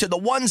legendary to the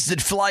ones that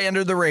fly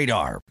under the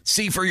radar.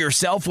 See for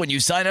yourself when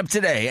you sign up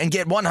today and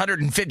get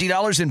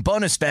 $150 in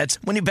bonus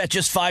bets when you bet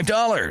just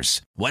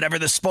 $5. Whatever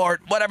the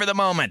sport, whatever the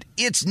moment,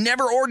 it's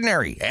never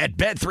ordinary at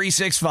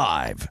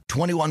Bet365.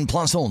 21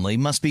 plus only.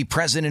 Must be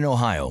present in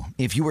Ohio.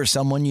 If you or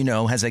someone you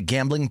know has a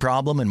gambling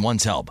problem and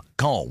wants help,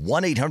 call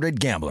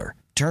 1-800-GAMBLER.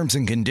 Terms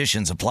and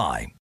conditions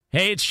apply.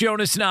 Hey, it's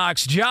Jonas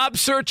Knox. Job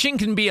searching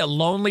can be a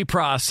lonely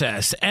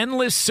process.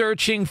 Endless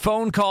searching,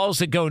 phone calls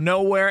that go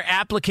nowhere,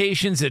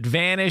 applications that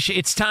vanish.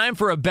 It's time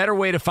for a better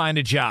way to find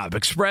a job.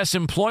 Express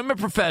Employment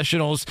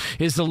Professionals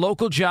is the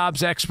local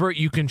jobs expert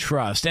you can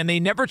trust, and they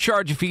never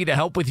charge a fee to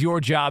help with your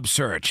job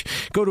search.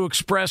 Go to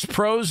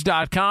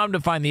expresspros.com to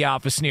find the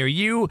office near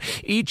you.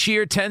 Each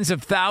year, tens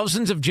of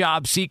thousands of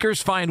job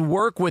seekers find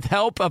work with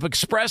help of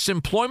Express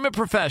Employment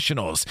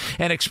Professionals,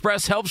 and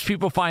Express helps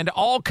people find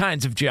all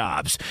kinds of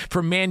jobs,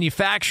 from manufacturing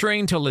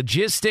to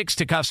logistics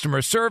to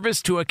customer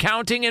service to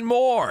accounting and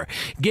more.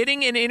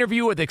 Getting an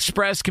interview with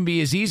Express can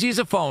be as easy as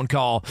a phone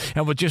call,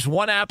 and with just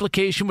one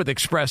application with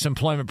Express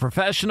Employment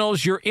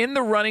Professionals, you're in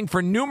the running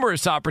for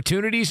numerous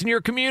opportunities in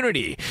your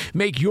community.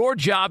 Make your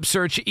job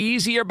search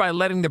easier by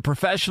letting the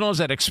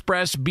professionals at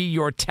Express be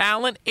your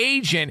talent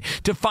agent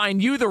to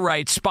find you the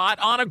right spot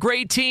on a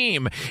great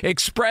team.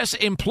 Express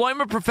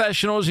Employment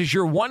Professionals is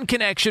your one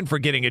connection for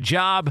getting a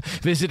job.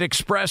 Visit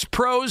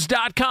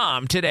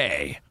expresspros.com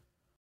today.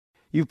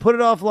 You've put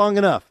it off long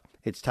enough.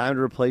 It's time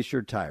to replace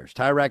your tires.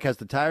 Tire Rack has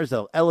the tires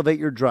that'll elevate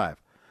your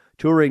drive.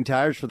 Touring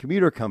tires for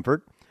commuter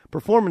comfort,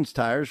 performance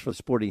tires for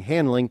sporty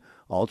handling,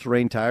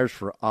 all-terrain tires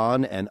for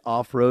on- and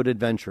off-road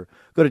adventure.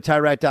 Go to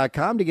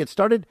TireRack.com to get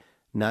started.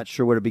 Not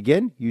sure where to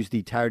begin? Use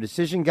the Tire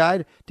Decision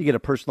Guide to get a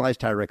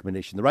personalized tire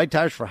recommendation. The right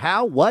tires for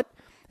how, what,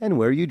 and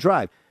where you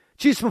drive.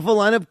 Choose from a full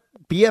line of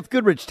BF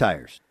Goodrich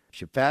tires.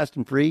 Ship fast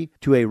and free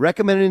to a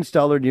recommended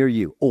installer near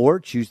you, or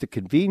choose the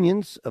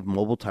convenience of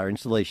mobile tire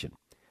installation.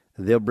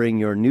 They'll bring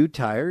your new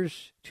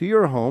tires to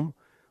your home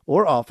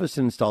or office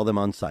and install them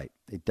on site.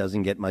 It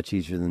doesn't get much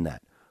easier than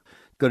that.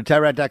 Go to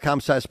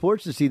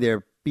TireRack.com/sports to see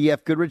their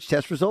BF Goodrich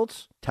test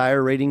results,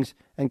 tire ratings,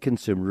 and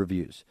consumer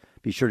reviews.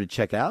 Be sure to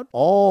check out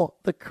all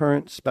the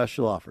current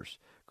special offers.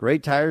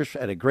 Great tires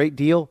at a great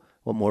deal.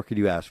 What more could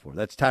you ask for?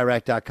 That's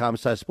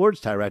TireRack.com/sports,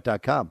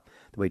 TireRack.com,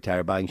 the way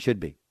tire buying should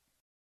be.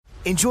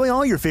 Enjoy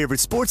all your favorite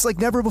sports like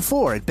never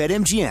before at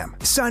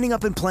BetMGM. Signing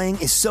up and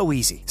playing is so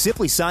easy.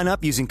 Simply sign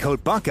up using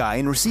code Buckeye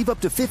and receive up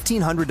to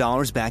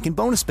 $1,500 back in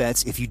bonus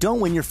bets if you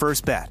don't win your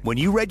first bet. When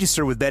you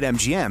register with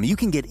BetMGM, you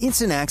can get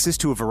instant access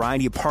to a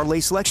variety of parlay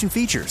selection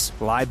features,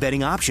 live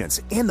betting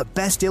options, and the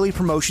best daily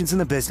promotions in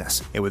the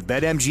business. And with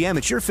BetMGM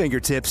at your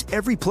fingertips,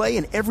 every play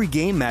and every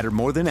game matter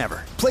more than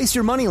ever. Place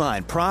your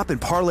moneyline, prop,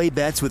 and parlay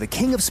bets with the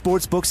king of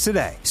sportsbooks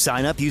today.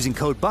 Sign up using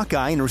code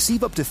Buckeye and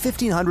receive up to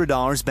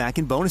 $1,500 back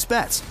in bonus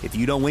bets if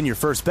you don't win your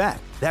first bet.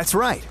 That's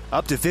right,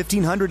 up to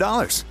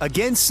 $1,500.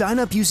 Again, sign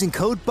up using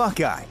code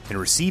Buckeye and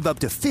receive up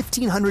to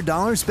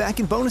 $1,500 back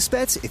in bonus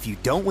bets if you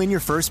don't win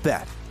your first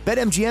bet.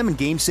 BetMGM and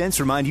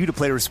GameSense remind you to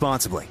play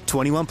responsibly.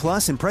 21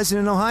 plus and present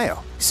in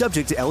Ohio.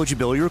 Subject to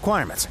eligibility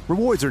requirements.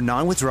 Rewards are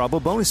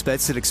non-withdrawable bonus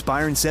bets that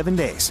expire in 7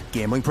 days.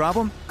 Gambling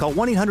problem? Call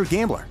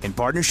 1-800-GAMBLER in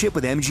partnership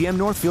with MGM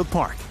Northfield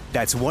Park.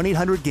 That's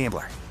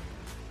 1-800-GAMBLER.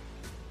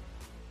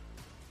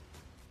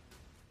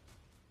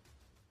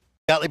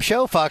 Gottlieb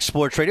Show, Fox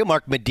Sports Radio.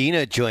 Mark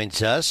Medina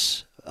joins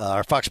us,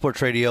 our Fox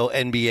Sports Radio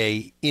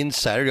NBA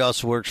insider. He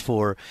also works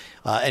for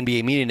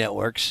NBA Media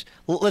Networks.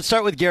 Let's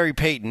start with Gary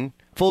Payton.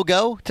 Full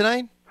go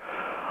tonight?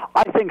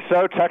 I think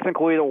so.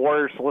 Technically, the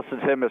Warriors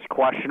listed him as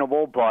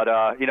questionable, but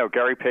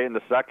Gary Payton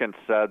II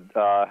said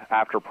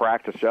after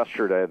practice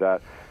yesterday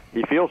that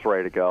he feels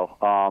ready to go.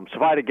 So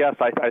if I had to guess,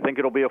 I think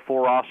it'll be a full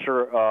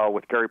roster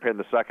with Gary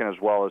Payton II as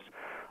well as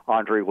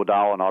Andre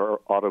Iguodala and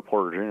Otto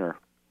Porter Jr.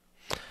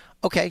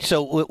 Okay,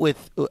 so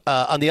with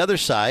on the other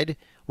side,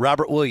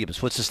 Robert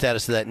Williams, what's the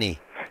status of that knee?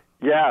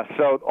 Yeah,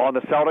 so on the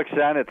Celtics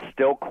end, it's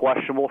still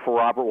questionable for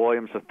Robert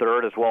Williams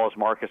III as well as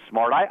Marcus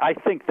Smart. I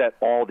think that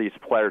all these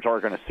players are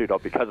going to suit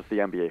up because it's the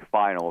NBA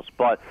Finals.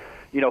 But,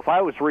 if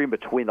I was reading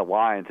between the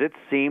lines, it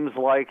seems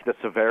like the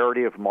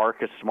severity of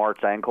Marcus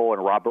Smart's ankle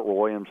and Robert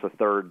Williams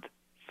III's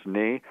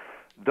knee,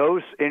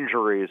 those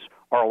injuries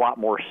are a lot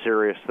more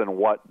serious than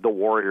what the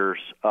Warriors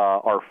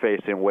are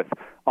facing with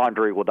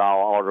Andre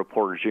Iguodala, Otto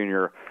Porter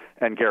Jr.,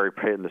 and Gary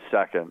Payton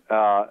II.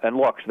 And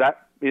look,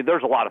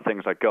 there's a lot of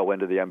things that go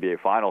into the NBA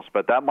Finals,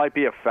 but that might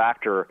be a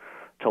factor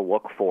to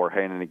look for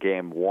heading into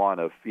Game 1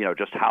 of,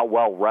 just how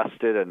well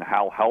rested and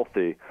how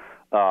healthy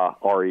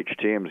are each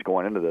teams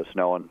going into this,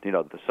 knowing,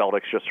 the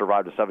Celtics just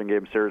survived a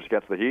 7-game series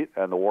against the Heat,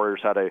 and the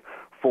Warriors had a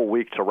full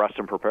week to rest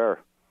and prepare.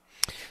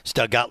 It's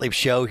Doug Gottlieb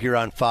Show here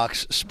on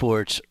Fox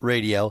Sports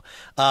Radio.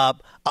 I'll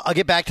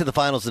get back to the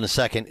finals in a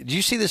second. Did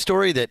you see the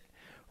story that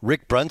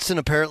Rick Brunson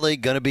apparently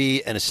going to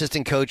be an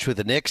assistant coach with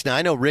the Knicks? Now,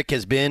 I know Rick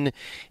has been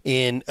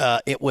in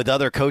with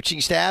other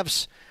coaching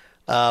staffs,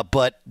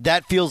 but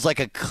that feels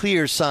like a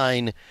clear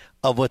sign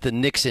of what the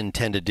Knicks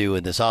intend to do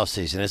in this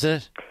offseason, isn't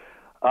it?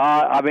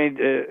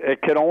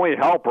 It can only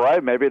help,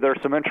 right? Maybe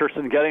there's some interest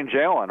in getting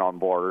Jalen on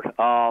board.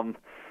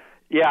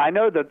 Yeah, I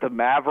know that the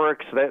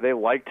Mavericks, they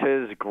liked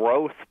his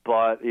growth,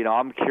 but,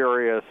 I'm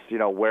curious,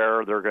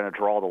 where they're going to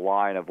draw the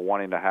line of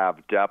wanting to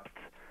have depth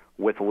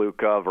with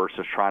Luka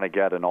versus trying to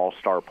get an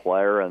all-star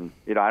player. And,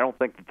 I don't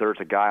think that there's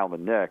a guy on the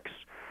Knicks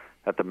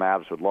that the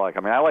Mavs would like.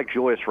 I like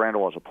Julius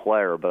Randle as a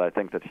player, but I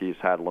think that he's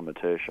had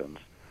limitations.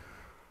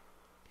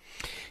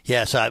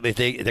 Yeah, so if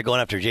they're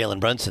going after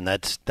Jalen Brunson,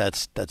 that's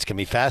going to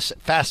be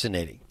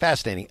fascinating.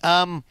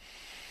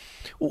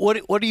 What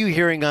are you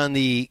hearing on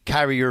the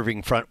Kyrie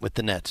Irving front with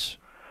the Nets?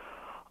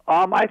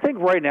 I think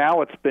right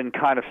now it's been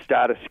kind of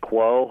status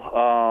quo.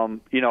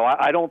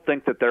 I don't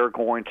think that they're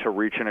going to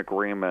reach an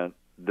agreement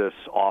this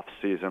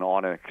offseason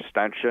on an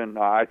extension.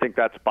 I think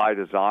that's by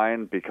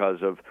design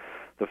because of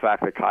the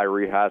fact that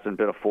Kyrie hasn't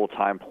been a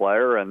full-time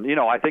player. And,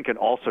 I think in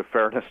also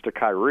fairness to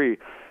Kyrie,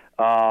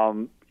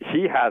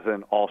 he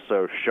hasn't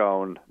also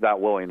shown that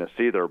willingness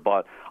either.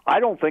 But I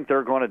don't think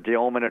they're going to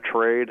deal him in a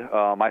trade.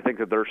 I think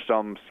that there's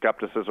some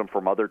skepticism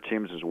from other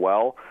teams as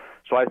well.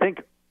 So I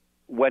think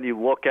when you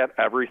look at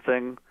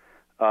everything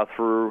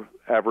through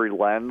every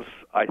lens,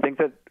 I think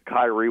that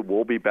Kyrie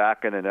will be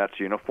back in a Nets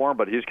uniform,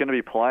 but he's going to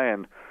be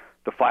playing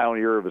the final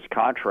year of his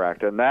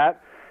contract. And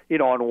that,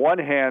 on one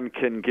hand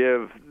can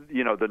give,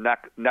 the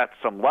Nets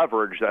some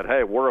leverage that,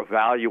 hey, we're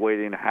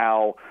evaluating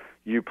how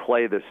you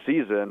play this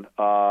season,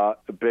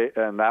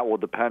 and that will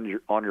depend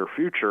on your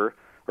future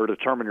or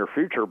determine your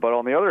future. But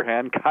on the other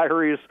hand,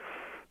 Kyrie's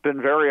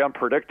been very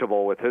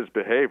unpredictable with his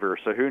behavior,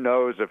 so who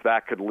knows if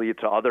that could lead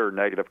to other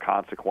negative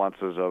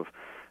consequences of,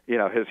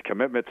 his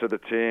commitment to the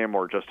team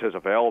or just his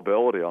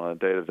availability on a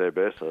day-to-day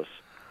basis.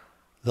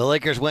 The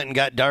Lakers went and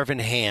got Darvin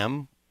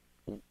Ham.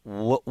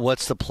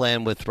 What's the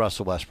plan with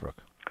Russell Westbrook?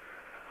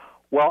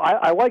 Well,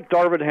 I like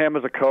Darvin Ham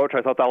as a coach.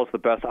 I thought that was the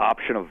best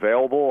option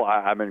available.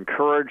 I'm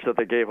encouraged that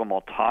they gave him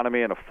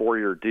autonomy in a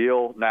 4-year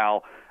deal.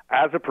 Now,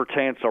 as it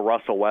pertains to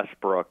Russell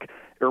Westbrook,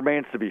 it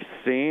remains to be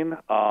seen.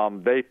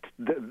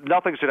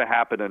 Nothing's going to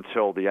happen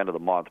until the end of the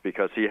month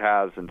because he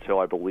has until,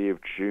 I believe,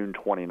 June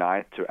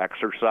 29th to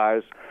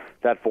exercise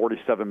that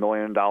 $47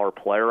 million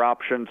player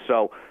option.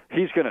 So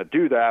he's going to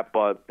do that,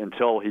 but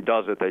until he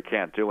does it, they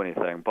can't do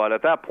anything. But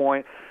at that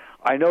point,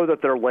 I know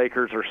that their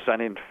Lakers are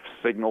sending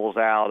signals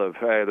out of,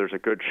 hey, there's a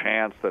good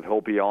chance that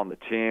he'll be on the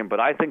team. But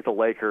I think the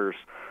Lakers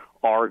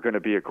are going to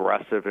be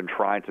aggressive in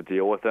trying to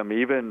deal with him,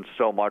 even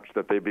so much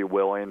that they'd be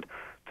willing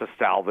to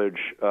salvage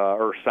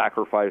or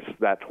sacrifice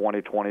that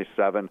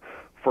 2027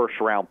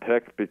 first-round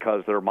pick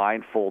because they're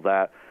mindful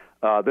that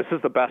this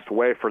is the best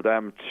way for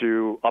them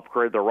to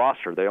upgrade their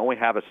roster. They only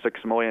have a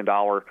 $6 million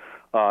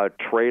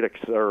trade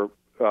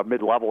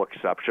mid-level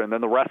exception, then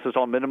the rest is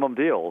on minimum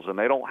deals, and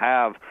they don't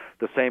have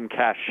the same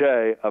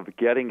cachet of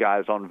getting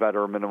guys on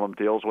veteran minimum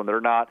deals when they're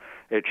not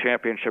a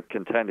championship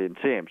contending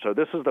team. So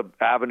this is the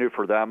avenue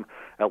for them,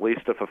 at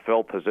least to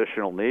fulfill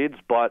positional needs.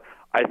 But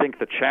I think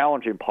the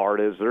challenging part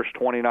is there's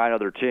 29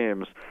 other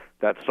teams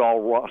that saw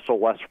Russell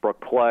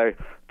Westbrook play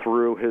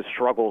through his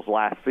struggles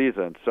last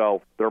season.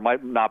 So there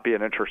might not be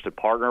an interested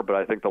partner, but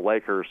I think the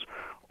Lakers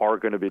are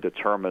going to be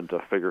determined to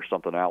figure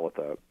something out with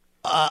that.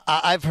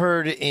 I've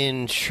heard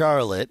in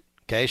Charlotte,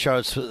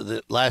 Charlotte's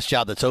the last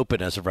job that's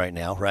open as of right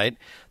now, right?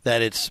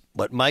 That it's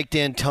Mike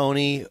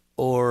D'Antoni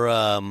or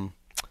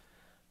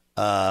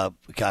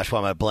gosh, why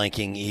am I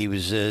blanking? He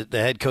was the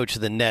head coach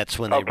of the Nets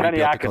when they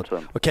Kenny rebuilt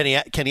Atkinson. Or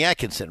Kenny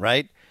Atkinson,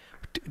 right?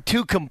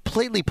 Two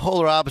completely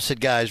polar opposite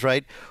guys,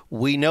 right?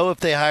 We know if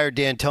they hire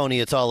D'Antoni,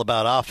 it's all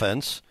about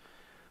offense,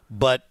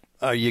 but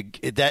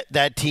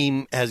that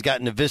team has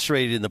gotten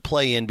eviscerated in the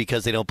play-in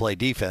because they don't play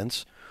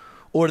defense.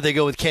 Or do they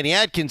go with Kenny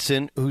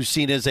Atkinson, who's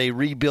seen as a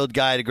rebuild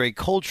guy and a great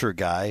culture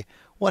guy?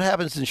 What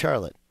happens in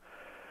Charlotte?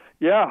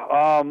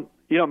 Yeah,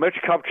 Mitch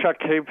Kupchak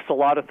keeps a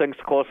lot of things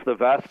close to the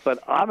vest, but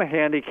I'm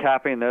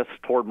handicapping this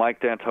toward Mike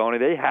D'Antoni.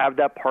 They have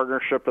that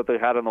partnership that they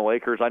had in the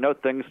Lakers. I know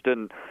things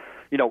didn't,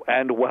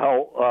 end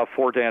well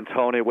for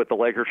D'Antoni with the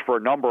Lakers for a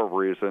number of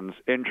reasons.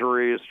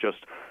 Injuries, just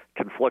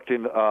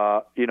conflicting,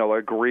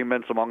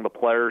 agreements among the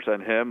players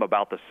and him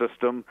about the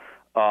system.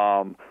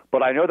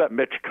 But I know that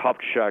Mitch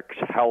Kupchak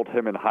held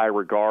him in high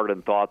regard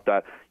and thought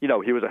that,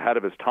 he was ahead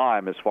of his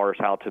time as far as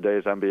how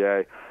today's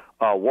NBA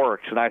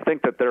works. And I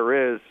think that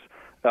there is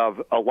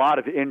a lot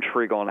of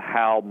intrigue on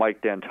how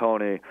Mike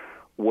D'Antoni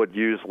would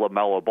use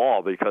LaMelo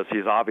Ball because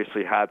he's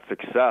obviously had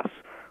success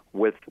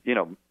with,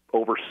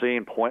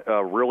 overseeing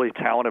really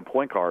talented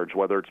point guards,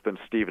 whether it's been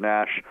Steve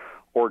Nash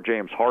or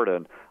James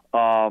Harden.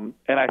 And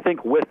I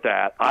think with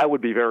that, I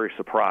would be very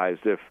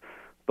surprised if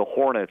the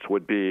Hornets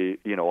would be,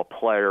 a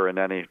player in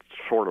any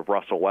sort of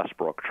Russell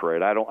Westbrook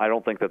trade. I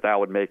don't think that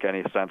would make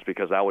any sense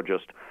because that would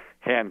just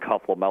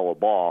handcuff LaMelo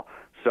Ball.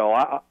 So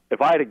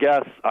if I had to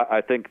guess, I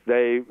think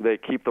they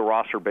keep the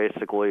roster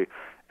basically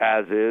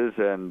as is,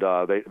 and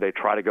they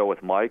try to go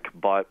with Mike.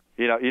 But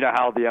you know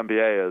how the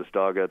NBA is,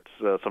 Doug.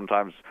 It's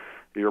sometimes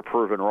you're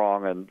proven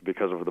wrong, and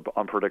because of the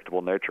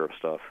unpredictable nature of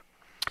stuff.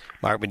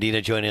 Mark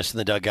Medina joining us in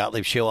the Doug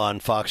Gottlieb Show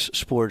on Fox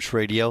Sports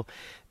Radio.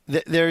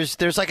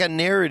 There's like a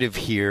narrative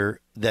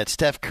here that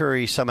Steph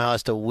Curry somehow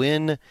has to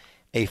win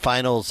a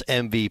Finals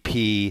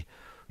MVP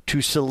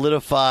to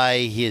solidify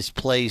his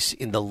place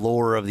in the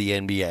lore of the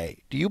NBA.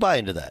 Do you buy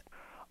into that?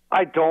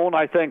 I don't.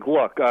 I think,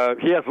 look,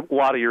 he has a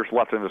lot of years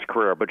left in his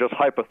career, but just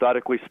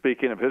hypothetically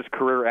speaking, if his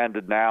career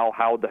ended now,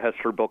 how would the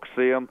history books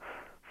see him?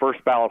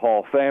 First ballot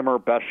Hall of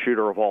Famer, best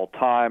shooter of all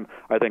time,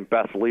 I think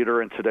best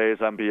leader in today's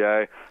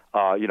NBA,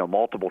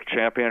 multiple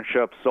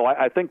championships. So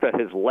I think that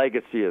his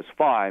legacy is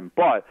fine,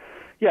 but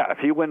yeah, if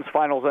he wins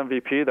Finals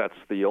MVP, that's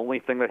the only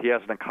thing that he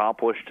hasn't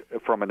accomplished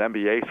from an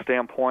NBA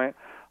standpoint.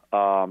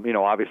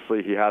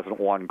 Obviously he hasn't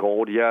won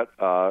gold yet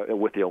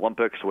with the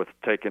Olympics, with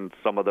taking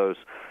some of those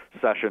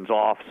sessions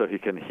off so he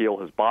can heal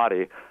his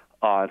body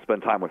and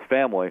spend time with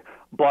family.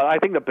 But I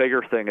think the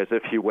bigger thing is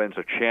if he wins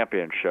a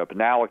championship.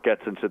 Now it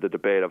gets into the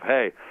debate of,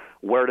 hey,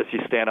 where does he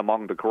stand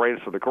among the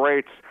greatest of the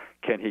greats?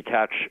 Can he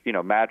catch,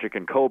 Magic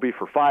and Kobe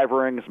for 5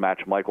 rings,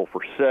 match Michael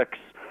for 6?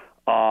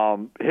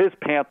 His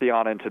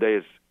pantheon in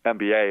today's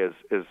NBA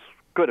is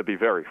going to be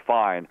very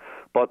fine,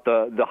 but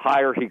the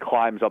higher he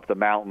climbs up the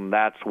mountain,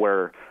 that's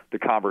where the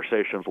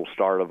conversations will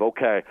start of,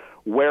 okay,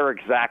 where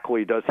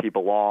exactly does he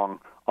belong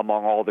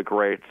among all the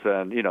greats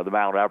and, the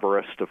Mount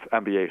Everest of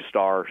NBA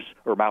stars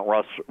or Mount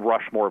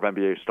Rushmore of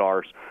NBA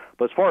stars.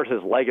 But as far as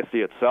his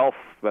legacy itself,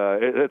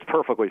 it's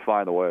perfectly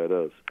fine the way it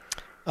is.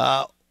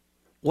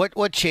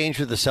 What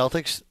changed with the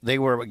Celtics? They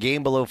were a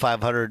game below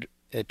 500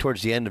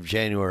 towards the end of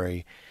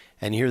January,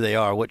 and here they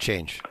are. What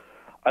changed?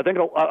 I think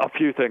a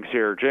few things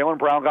here. Jaylen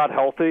Brown got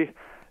healthy.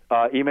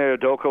 Ime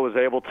Udoka was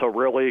able to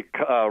really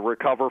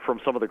recover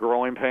from some of the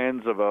growing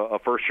pains of a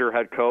first-year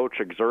head coach,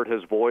 exert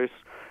his voice,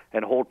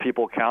 and hold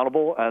people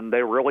accountable, and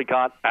they really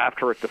got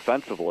after it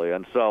defensively.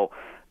 And so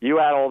you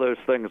add all those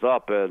things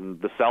up,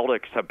 and the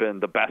Celtics have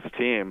been the best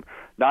team,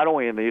 not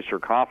only in the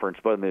Eastern Conference,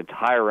 but in the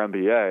entire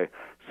NBA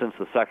since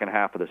the second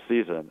half of the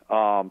season.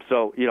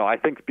 I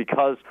think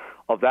because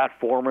of that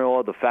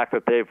formula, the fact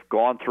that they've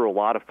gone through a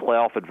lot of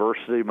playoff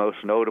adversity, most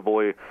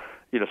notably,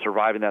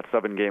 surviving that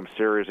 7-game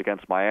series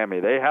against Miami,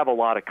 they have a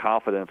lot of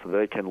confidence that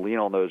they can lean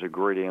on those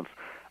ingredients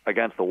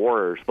against the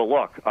Warriors. But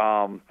look,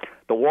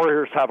 the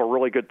Warriors have a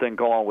really good thing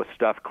going with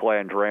Steph, Clay,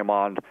 and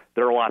Draymond.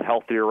 They're a lot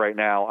healthier right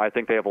now. I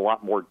think they have a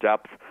lot more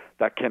depth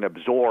that can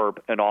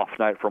absorb an off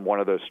night from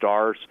one of those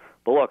stars.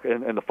 But look,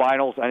 in the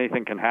finals,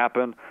 anything can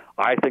happen.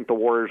 I think the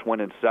Warriors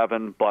win in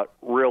 7, but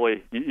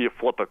really, you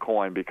flip a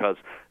coin because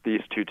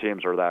these two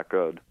teams are that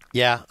good.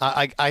 Yeah,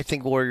 I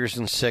think Warriors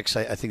in 6.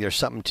 I think there's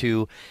something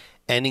to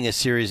ending a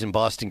series in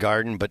Boston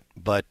Garden,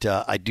 but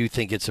I do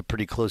think it's a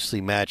pretty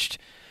closely matched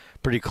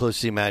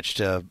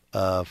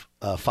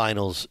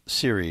finals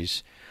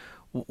series.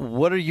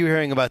 What are you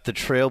hearing about the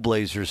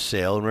Trailblazers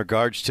sale in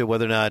regards to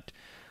whether or not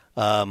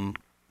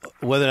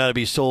it'll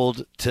be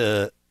sold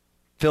to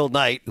Phil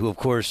Knight, who of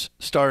course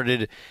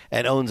started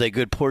and owns a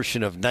good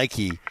portion of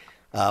Nike?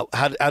 How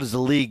does the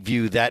league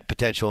view that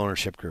potential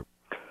ownership group?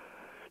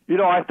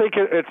 I think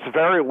it's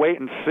very wait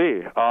and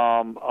see.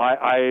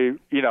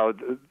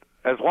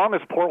 As long as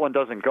Portland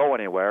doesn't go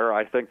anywhere,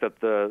 I think that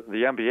the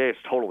NBA is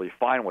totally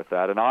fine with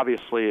that. And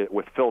obviously,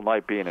 with Phil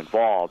Knight being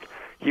involved,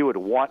 he would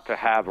want to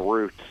have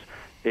roots,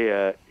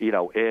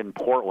 in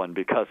Portland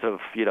because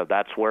of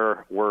that's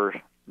where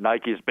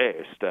Nike's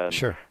based, and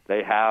sure.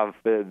 They have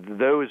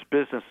those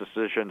business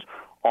decisions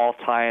all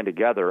tie in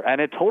together, and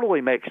it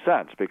totally makes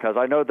sense because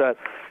I know that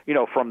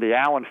from the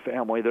Allen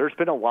family, there's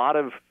been a lot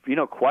of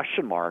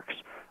question marks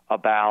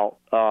about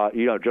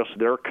just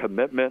their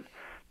commitment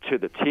to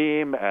the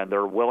team and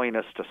their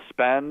willingness to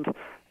spend.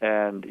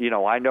 And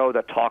I know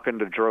that talking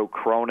to Joe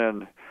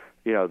Cronin,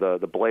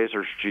 the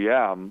Blazers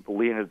GM,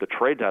 leading to the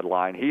trade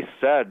deadline, he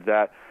said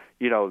that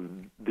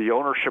the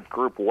ownership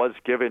group was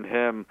giving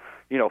him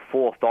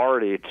full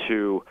authority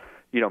to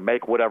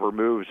make whatever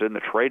moves in the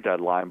trade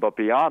deadline. But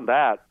beyond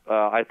that,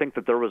 I think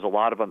that there was a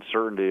lot of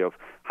uncertainty of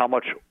how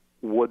much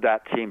would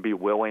that team be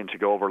willing to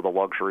go over the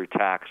luxury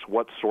tax,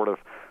 what sort of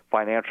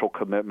financial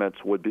commitments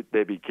would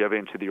they be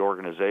giving to the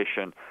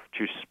organization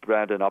to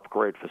spend and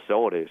upgrade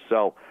facilities.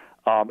 So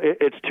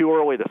it's too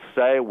early to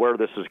say where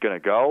this is going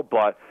to go,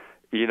 but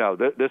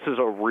this is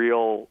a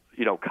real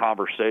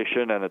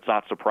conversation, and it's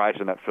not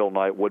surprising that Phil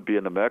Knight would be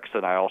in the mix,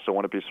 and I also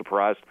wouldn't be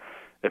surprised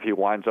if he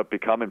winds up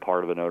becoming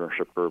part of an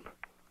ownership group.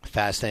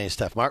 Fascinating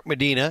stuff. Mark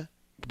Medina,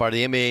 part of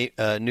the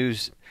NBA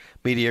News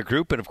Media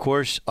Group, and, of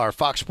course, our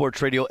Fox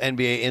Sports Radio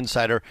NBA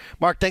insider.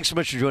 Mark, thanks so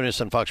much for joining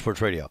us on Fox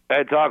Sports Radio.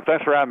 Hey, Doug,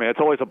 thanks for having me. It's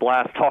always a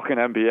blast talking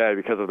NBA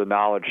because of the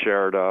knowledge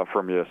shared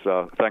from you,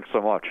 so thanks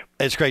so much.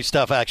 It's great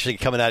stuff, actually,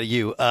 coming out of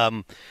you.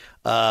 And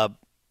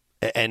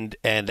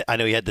I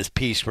know he had this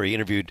piece where he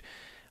interviewed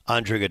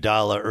Andre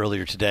Iguodala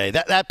earlier today.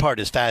 That part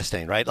is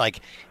fascinating, right? Like,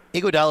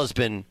 Iguodala's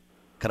been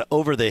kind of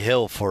over the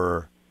hill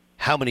for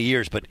how many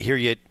years, but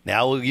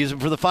now we'll use him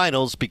for the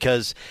finals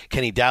because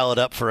can he dial it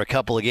up for a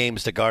couple of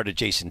games to guard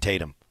Jason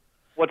Tatum?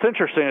 What's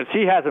interesting is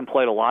he hasn't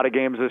played a lot of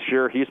games this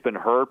year. He's been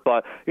hurt,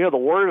 but the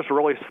Warriors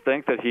really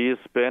think that he's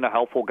been a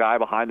helpful guy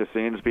behind the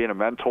scenes, being a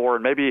mentor,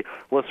 and maybe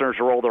listeners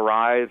roll their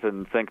eyes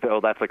and think that,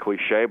 that's a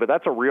cliche, but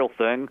that's a real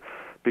thing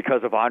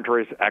because of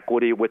Andre's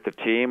equity with the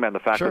team and the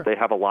fact that they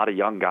have a lot of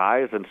young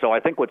guys. And so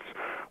I think what's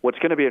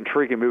going to be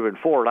intriguing moving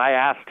forward, I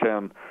asked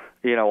him,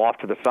 off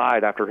to the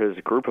side after his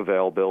group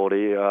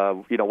availability,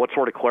 what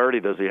sort of clarity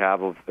does he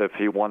have if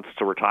he wants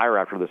to retire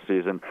after this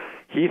season?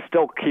 He's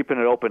still keeping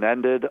it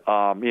open-ended.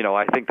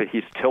 I think that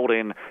he's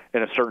tilting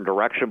in a certain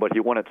direction, but he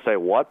wouldn't say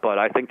what. But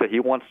I think that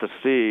he wants to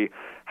see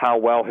how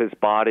well his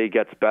body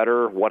gets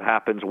better, what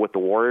happens with the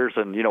Warriors,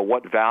 and,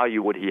 what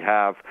value would he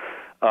have,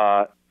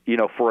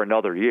 for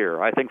another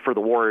year. I think for the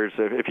Warriors,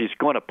 if he's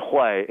going to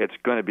play, it's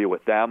going to be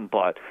with them,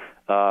 but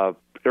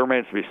it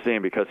remains to be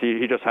seen because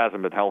he just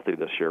hasn't been healthy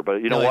this year.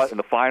 But what? In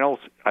the finals,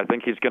 I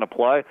think he's going to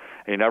play,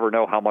 and you never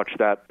know how much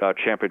that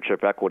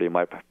championship equity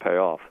might pay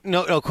off.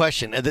 No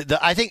question.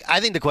 I think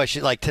the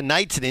question, like,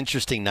 tonight's an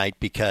interesting night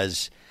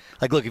because,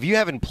 like, look, if you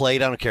haven't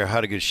played, I don't care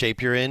how good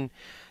shape you're in,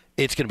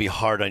 it's going to be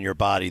hard on your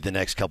body the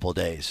next couple of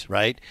days,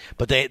 right?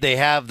 But they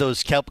have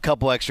those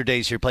couple extra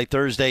days here. Play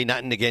Thursday,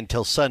 not again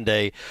until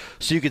Sunday,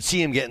 so you could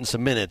see him getting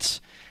some minutes.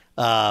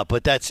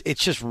 But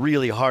it's just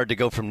really hard to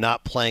go from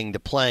not playing to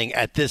playing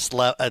at this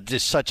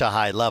just such a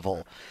high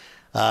level.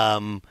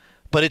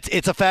 But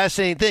it's a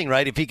fascinating thing,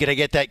 right? If he could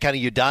get that kind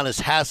of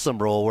Udonis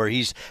Haslem role where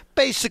he's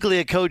basically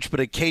a coach but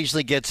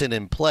occasionally gets in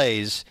and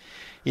plays,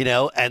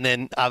 and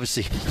then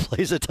obviously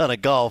plays a ton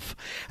of golf,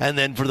 and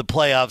then for the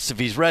playoffs, if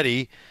he's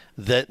ready,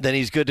 then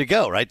he's good to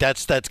go, right?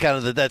 That's kind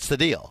of that's the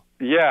deal.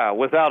 Yeah,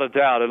 without a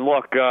doubt. And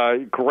look,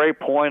 great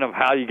point of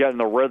how you get in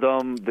the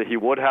rhythm that he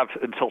would have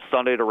until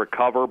Sunday to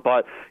recover.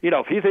 But,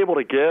 if he's able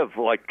to give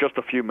like just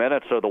a few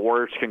minutes so the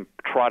Warriors can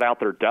trot out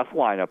their death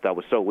lineup that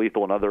was so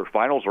lethal in other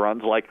finals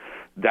runs, like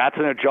that's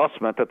an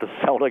adjustment that the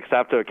Celtics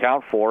have to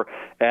account for.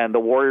 And the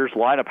Warriors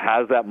lineup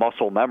has that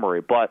muscle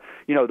memory. But,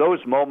 those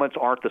moments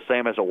aren't the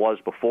same as it was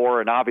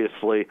before. And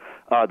obviously,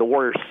 the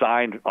Warriors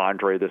signed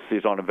Andre this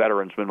season on a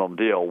veterans minimum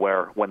deal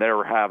where when they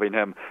were having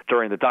him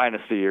during the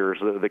dynasty years,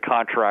 the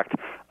contract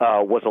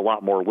was a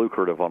lot more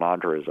lucrative on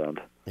Andre's end.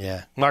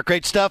 Yeah. Mark,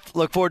 great stuff.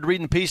 Look forward to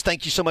reading the piece.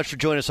 Thank you so much for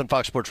joining us on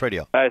Fox Sports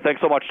Radio. Hey,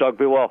 thanks so much, Doug.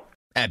 Be well.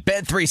 At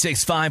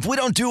Bet365, we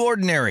don't do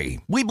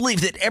ordinary. We believe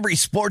that every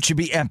sport should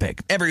be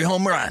epic. Every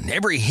home run,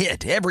 every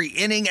hit, every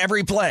inning,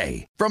 every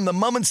play. From the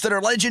moments that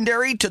are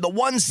legendary to the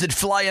ones that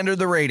fly under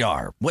the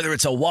radar. Whether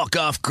it's a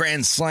walk-off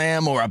grand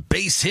slam or a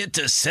base hit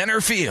to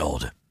center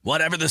field.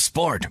 Whatever the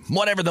sport,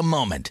 whatever the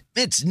moment.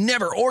 It's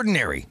never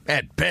ordinary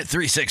at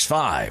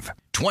Bet365.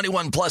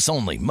 21 plus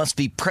only. Must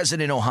be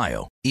present in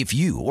Ohio. If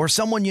you or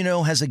someone you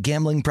know has a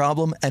gambling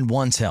problem and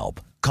wants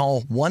help,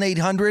 call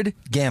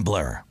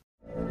 1-800-GAMBLER.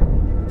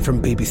 From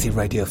BBC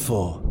Radio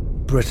 4,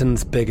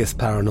 Britain's biggest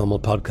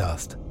paranormal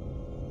podcast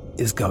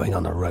is going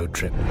on a road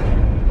trip.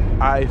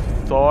 I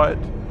thought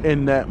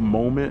in that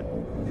moment,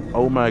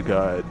 oh my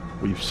God,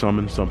 we've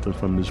summoned something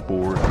from this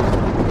board.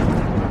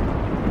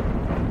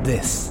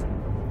 This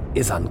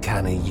is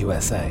Uncanny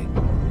USA.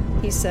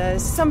 He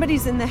says,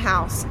 somebody's in the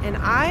house, and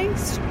I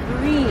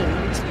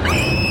screamed.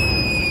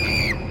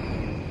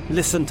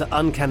 Listen to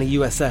Uncanny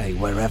USA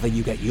wherever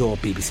you get your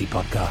BBC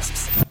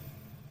podcasts,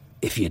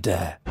 if you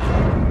dare.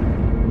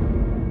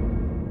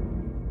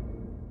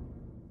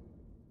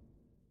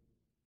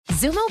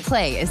 Xumo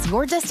Play is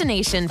your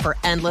destination for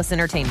endless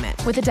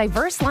entertainment. With a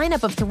diverse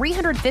lineup of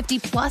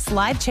 350-plus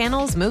live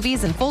channels,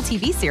 movies, and full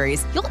TV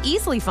series, you'll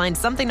easily find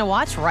something to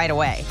watch right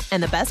away.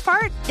 And the best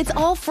part? It's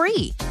all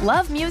free.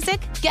 Love music?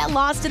 Get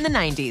lost in the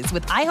 90s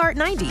with iHeart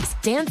 90s,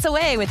 dance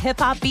away with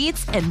hip-hop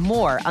beats, and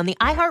more on the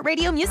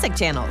iHeartRadio music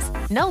channels.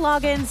 No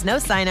logins, no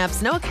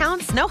signups, no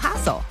accounts, no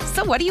hassle.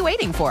 So what are you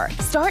waiting for?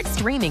 Start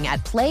streaming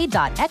at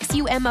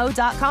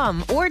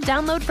play.xumo.com or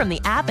download from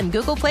the app and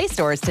Google Play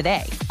stores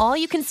today. All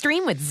you can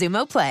stream with Xumo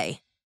Play.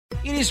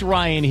 It is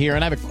Ryan here,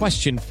 and I have a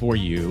question for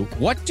you.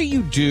 What do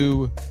you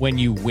do when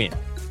you win?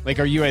 Like,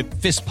 are you a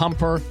fist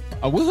pumper,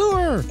 a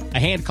woohooer, a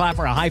hand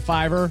clapper, a high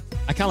fiver?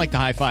 I kind of like the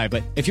high five,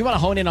 but if you want to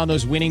hone in on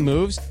those winning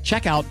moves,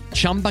 check out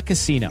Chumba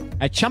Casino.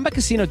 At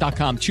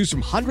ChumbaCasino.com, choose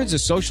from hundreds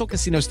of social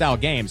casino-style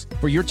games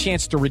for your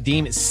chance to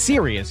redeem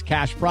serious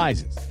cash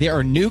prizes. There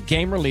are new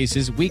game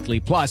releases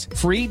weekly, plus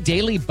free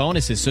daily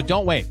bonuses, so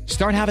don't wait.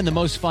 Start having the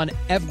most fun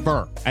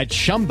ever at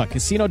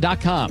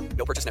ChumbaCasino.com.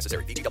 No purchase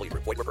necessary. VGW.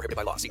 Void where prohibited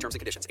by law. See terms and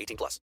conditions.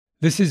 18+.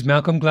 This is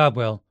Malcolm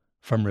Gladwell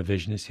from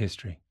Revisionist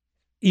History.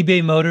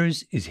 eBay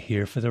Motors is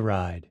here for the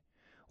ride.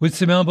 With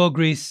some elbow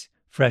grease,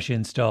 fresh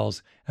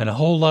installs, and a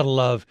whole lot of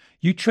love,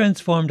 you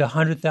transformed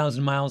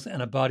 100,000 miles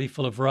and a body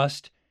full of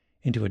rust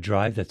into a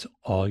drive that's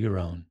all your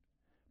own.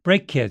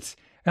 Brake kits,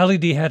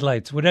 LED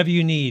headlights, whatever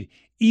you need,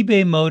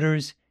 eBay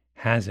Motors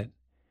has it.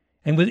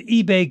 And with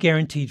eBay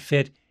Guaranteed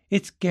Fit,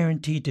 it's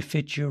guaranteed to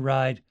fit your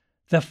ride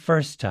the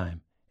first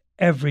time,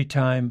 every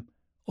time,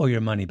 or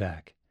your money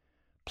back.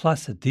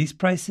 Plus, at these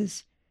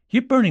prices,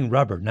 you're burning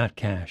rubber, not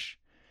cash.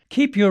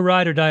 Keep your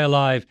ride or die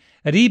alive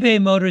at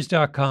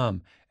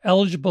ebaymotors.com.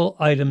 Eligible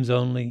items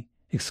only.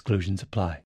 Exclusions apply.